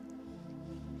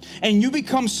 And you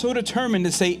become so determined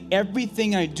to say,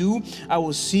 everything I do, I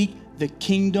will seek the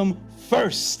kingdom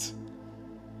first.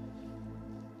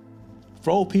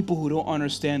 For all people who don't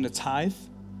understand the tithe,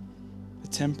 the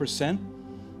 10%,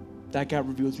 that got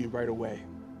revealed to me right away.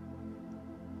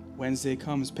 Wednesday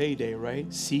comes payday,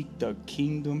 right? Seek the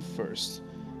kingdom first.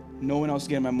 No one else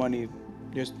getting my money.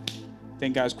 Just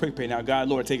thank God's quick pay now. God,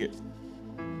 Lord, take it.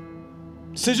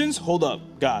 Decisions, hold up,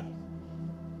 God.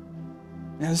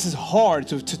 Now this is hard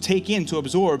to take in, to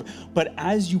absorb, but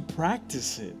as you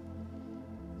practice it,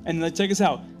 and let's check this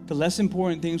out, the less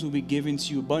important things will be given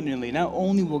to you abundantly. Not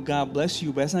only will God bless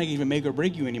you, but that's not even make or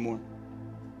break you anymore.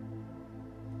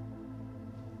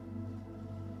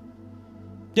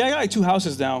 Yeah, I got like 2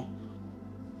 houses now.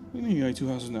 What do you mean you got like 2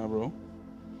 houses now, bro?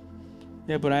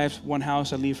 Yeah, but I have one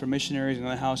house I leave for missionaries,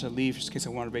 another house I leave just in case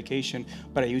I want a vacation,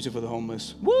 but I use it for the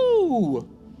homeless. Woo!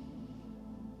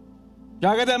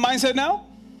 Y'all got that mindset now?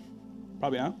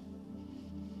 Probably not.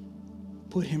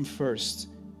 Put him first.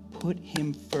 Put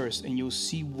him first, and you'll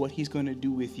see what he's going to do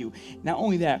with you. Not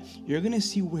only that, you're going to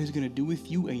see what he's going to do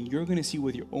with you, and you're going to see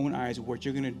with your own eyes what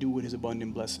you're going to do with his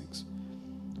abundant blessings.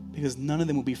 Because none of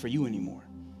them will be for you anymore.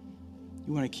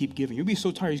 You want to keep giving. You'll be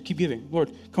so tired, you keep giving.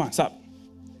 Lord, come on, stop.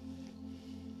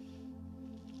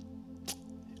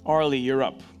 Arlie, you're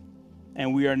up.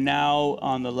 And we are now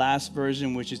on the last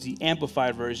version, which is the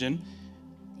Amplified version.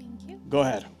 Thank you. Go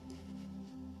ahead.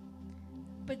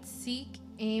 But seek,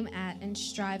 aim at, and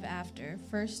strive after,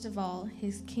 first of all,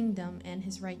 his kingdom and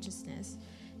his righteousness,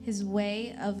 his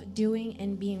way of doing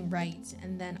and being right,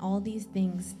 and then all these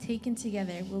things taken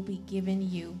together will be given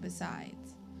you besides.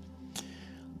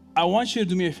 I want you to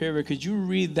do me a favor. Could you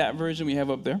read that version we have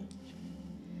up there?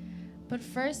 But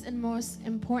first and most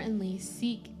importantly,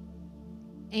 seek,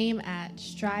 aim at,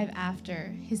 strive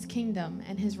after his kingdom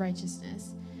and his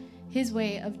righteousness, his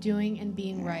way of doing and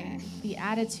being right, the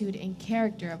attitude and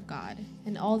character of God,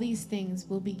 and all these things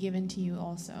will be given to you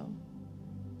also.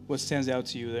 What stands out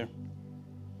to you there?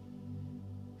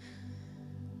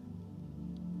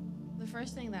 The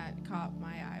first thing that caught my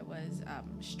eye was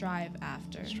strive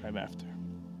after. Strive after.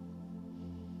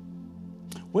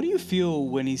 What do you feel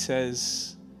when he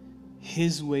says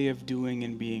his way of doing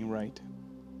and being right?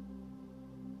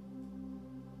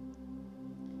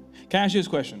 Can I ask you this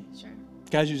question? Sure.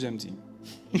 Caju's empty.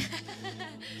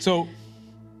 So,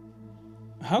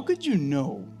 how could you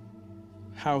know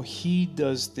how he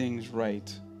does things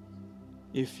right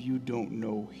if you don't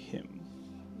know him?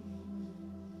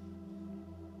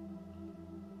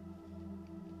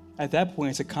 At that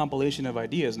point, it's a compilation of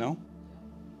ideas, no?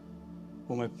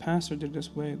 Well, my pastor did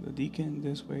this way, the deacon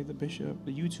this way, the bishop,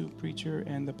 the YouTube preacher,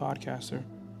 and the podcaster.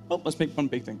 Oh, let's make one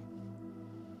big thing.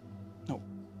 No.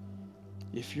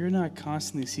 If you're not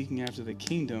constantly seeking after the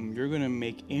kingdom, you're going to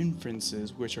make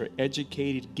inferences which are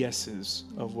educated guesses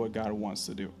of what God wants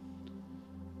to do.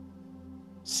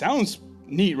 Sounds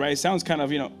neat, right? Sounds kind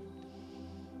of,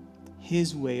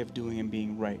 his way of doing and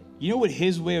being right. You know what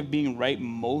his way of being right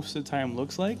most of the time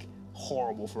looks like?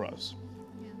 horrible for us.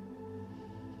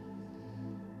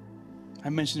 I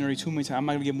mentioned already too many times. I'm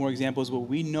not going to give more examples, but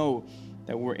we know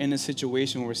that we're in a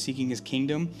situation where we're seeking his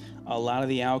kingdom. A lot of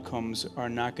the outcomes are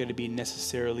not going to be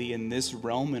necessarily in this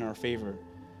realm in our favor,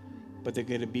 but they're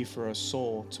going to be for a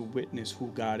soul to witness who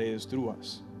God is through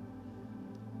us.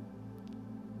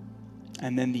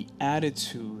 And then the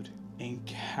attitude and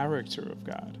character of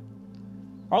God.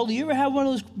 Arlo, you ever have one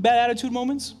of those bad attitude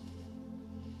moments?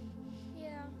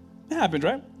 Yeah. It happens,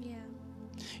 right? Yeah.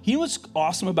 You know what's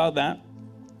awesome about that?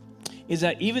 Is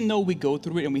that even though we go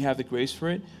through it and we have the grace for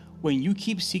it, when you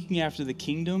keep seeking after the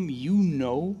kingdom, you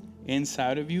know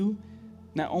inside of you,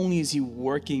 not only is he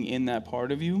working in that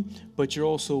part of you, but you're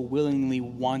also willingly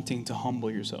wanting to humble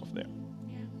yourself there.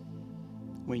 Yeah.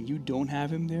 When you don't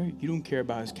have him there, you don't care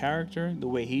about his character, the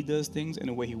way he does things, and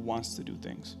the way he wants to do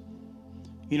things.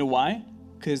 You know why?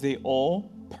 Because they all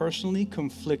personally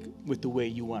conflict with the way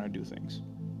you want to do things.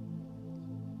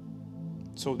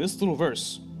 So this little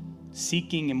verse,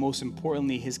 seeking and most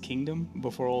importantly his kingdom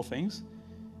before all things,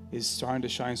 is starting to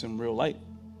shine some real light.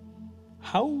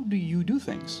 How do you do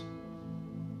things?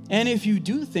 And if you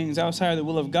do things outside of the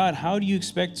will of God, how do you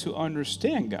expect to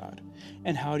understand God?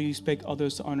 And how do you expect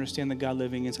others to understand the God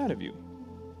living inside of you?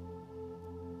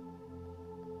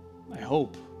 I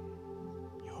hope.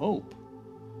 You hope.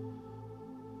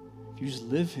 If you just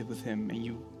live with him and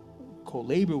you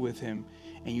co-labor with him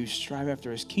and you strive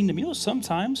after his kingdom, you know,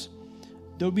 sometimes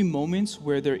there'll be moments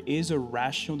where there is a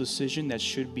rational decision that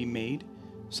should be made,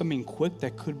 something quick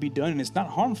that could be done, and it's not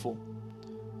harmful.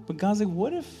 But God's like,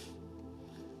 what if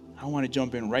I want to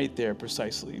jump in right there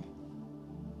precisely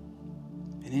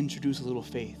and introduce a little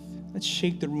faith? Let's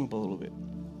shake the room up a little bit.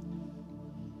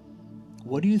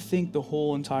 What do you think the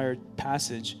whole entire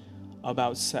passage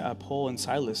about Paul and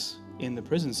Silas in the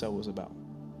prison cell was about?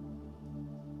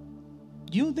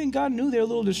 Do you think God knew they were a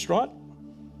little distraught?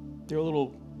 They were a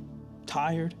little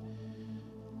tired,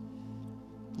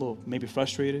 a little maybe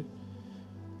frustrated.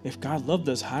 If God loved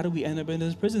us, how do we end up in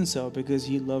this prison cell? Because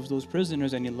he loves those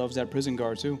prisoners and he loves that prison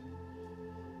guard too.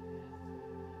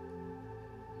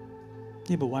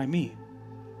 Yeah, but why me?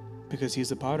 Because he's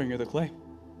the potter and you're the clay.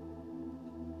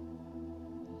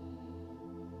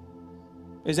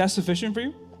 Is that sufficient for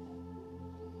you?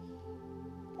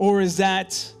 Or is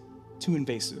that too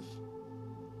invasive?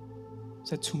 Is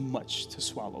that too much to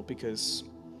swallow? Because,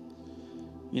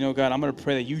 you know, God, I'm going to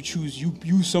pray that you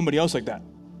use somebody else like that.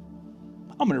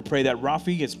 I'm going to pray that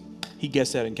Rafi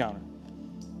gets that encounter.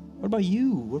 What about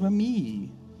you? What about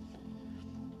me?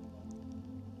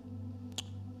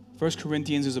 1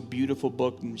 Corinthians is a beautiful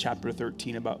book in chapter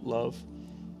 13 about love.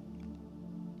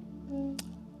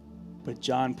 But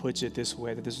John puts it this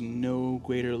way, that there's no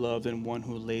greater love than one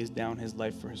who lays down his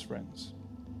life for his friends.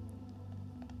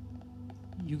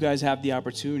 You guys have the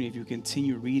opportunity, if you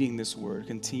continue reading this word,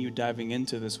 continue diving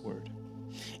into this word.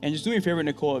 And just do me a favor,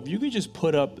 Nicole, if you could just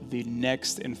put up the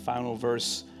next and final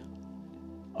verse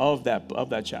of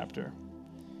that chapter.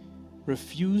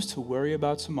 Refuse to worry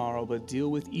about tomorrow, but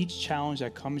deal with each challenge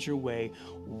that comes your way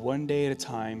one day at a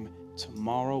time.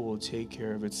 Tomorrow will take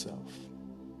care of itself.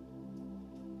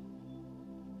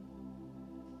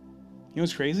 You know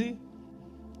what's crazy?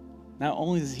 Not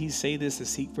only does he say this to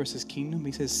seek first his kingdom,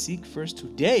 he says seek first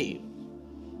today.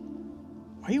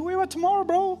 Why are you worried about tomorrow,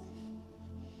 bro?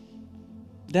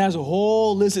 That has a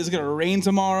whole list. It's going to rain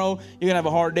tomorrow. You're going to have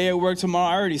a hard day at work tomorrow.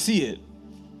 I already see it.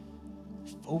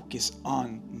 Focus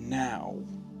on now.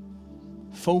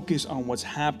 Focus on what's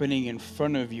happening in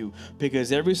front of you,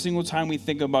 because every single time we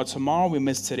think about tomorrow, we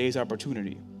miss today's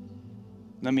opportunity.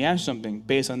 Let me ask you something.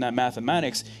 Based on that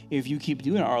mathematics, if you keep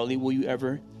doing it, Arlie, will you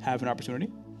ever have an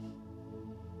opportunity?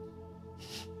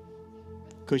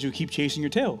 Because you keep chasing your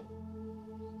tail.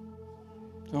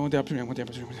 I want the opportunity.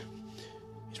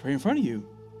 It's right in front of you.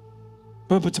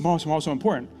 But tomorrow's so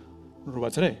important. What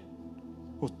about today?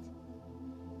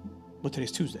 Well,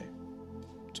 today's Tuesday.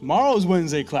 Tomorrow's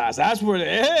Wednesday class. That's where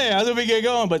that's where we get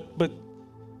going. But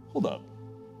hold up.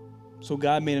 So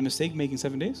God made a mistake making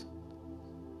 7 days?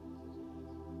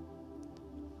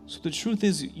 So the truth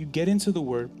is, you get into the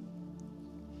word,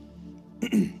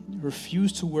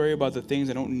 refuse to worry about the things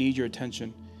that don't need your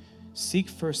attention. Seek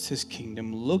first his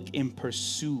kingdom. Look and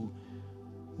pursue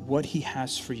what he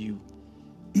has for you.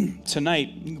 Tonight,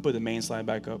 you can put the main slide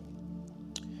back up.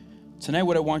 Tonight,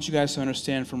 what I want you guys to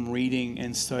understand from reading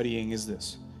and studying is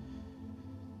this.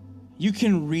 You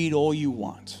can read all you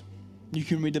want. You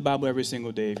can read the Bible every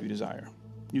single day if you desire.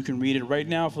 You can read it right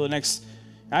now for the next...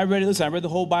 I read the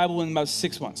whole Bible in about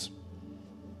 6 months.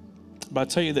 But I'll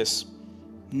tell you this.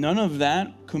 None of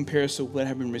that compares to what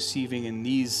I've been receiving in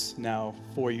these now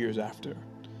 4 years after.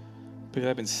 because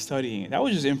I've been studying it. That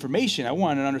was just information. I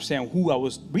wanted to understand who I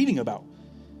was reading about.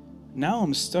 Now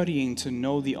I'm studying to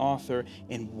know the author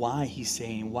and why he's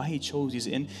saying, why he chose these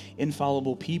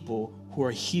infallible people who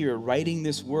are here writing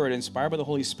this word, inspired by the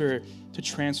Holy Spirit, to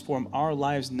transform our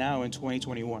lives now in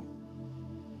 2021.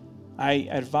 I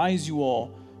advise you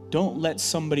all, don't let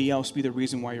somebody else be the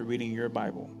reason why you're reading your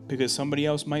Bible, because somebody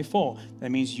else might fall.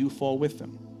 That means you fall with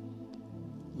them.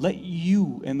 Let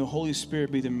you and the Holy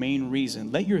Spirit be the main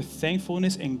reason. Let your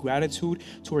thankfulness and gratitude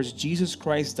towards Jesus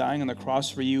Christ dying on the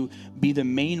cross for you be the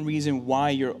main reason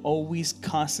why you're always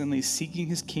constantly seeking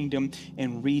his kingdom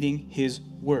and reading his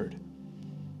word.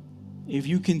 If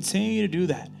you continue to do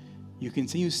that, you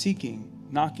continue seeking,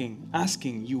 knocking,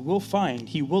 asking, you will find,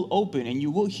 he will open, and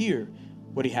you will hear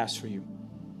what he has for you.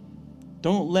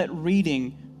 Don't let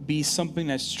reading be something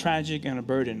that's tragic and a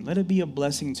burden. Let it be a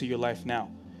blessing to your life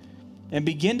now. And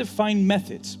begin to find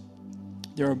methods.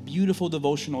 There are beautiful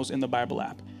devotionals in the Bible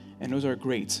app, and those are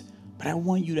great. But I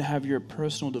want you to have your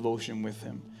personal devotion with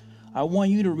him. I want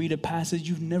you to read a passage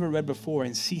you've never read before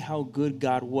and see how good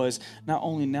God was, not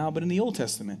only now, but in the Old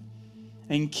Testament.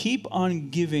 And keep on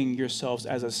giving yourselves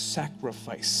as a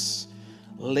sacrifice.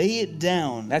 Lay it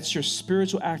down. That's your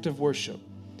spiritual act of worship.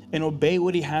 And obey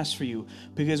what he has for you.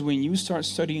 Because when you start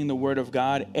studying the word of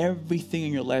God, everything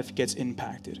in your life gets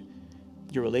impacted.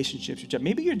 Your relationships, your job.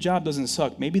 Maybe your job doesn't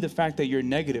suck. Maybe the fact that you're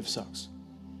negative sucks.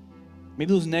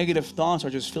 Maybe those negative thoughts are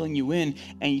just filling you in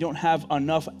and you don't have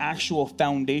enough actual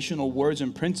foundational words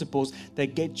and principles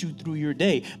that get you through your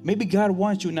day. Maybe God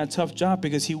wants you in that tough job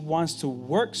because he wants to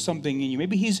work something in you.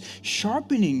 Maybe he's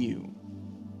sharpening you.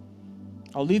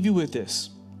 I'll leave you with this.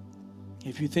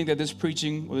 If you think that this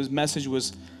preaching or this message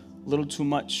was a little too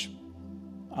much,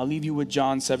 I'll leave you with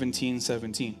John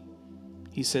 17:17.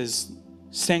 He says,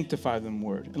 sanctify them,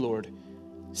 Lord.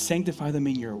 Sanctify them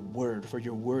in your word, for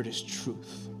your word is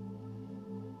truth.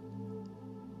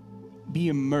 Be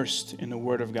immersed in the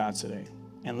word of God today,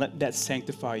 and let that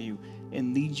sanctify you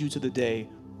and lead you to the day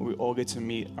where we all get to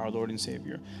meet our Lord and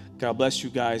Savior. God bless you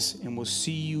guys, and we'll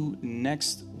see you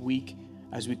next week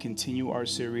as we continue our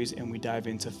series and we dive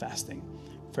into fasting.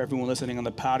 For everyone listening on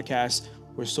the podcast,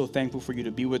 we're so thankful for you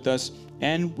to be with us,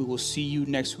 and we will see you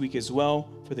next week as well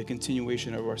for the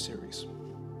continuation of our series.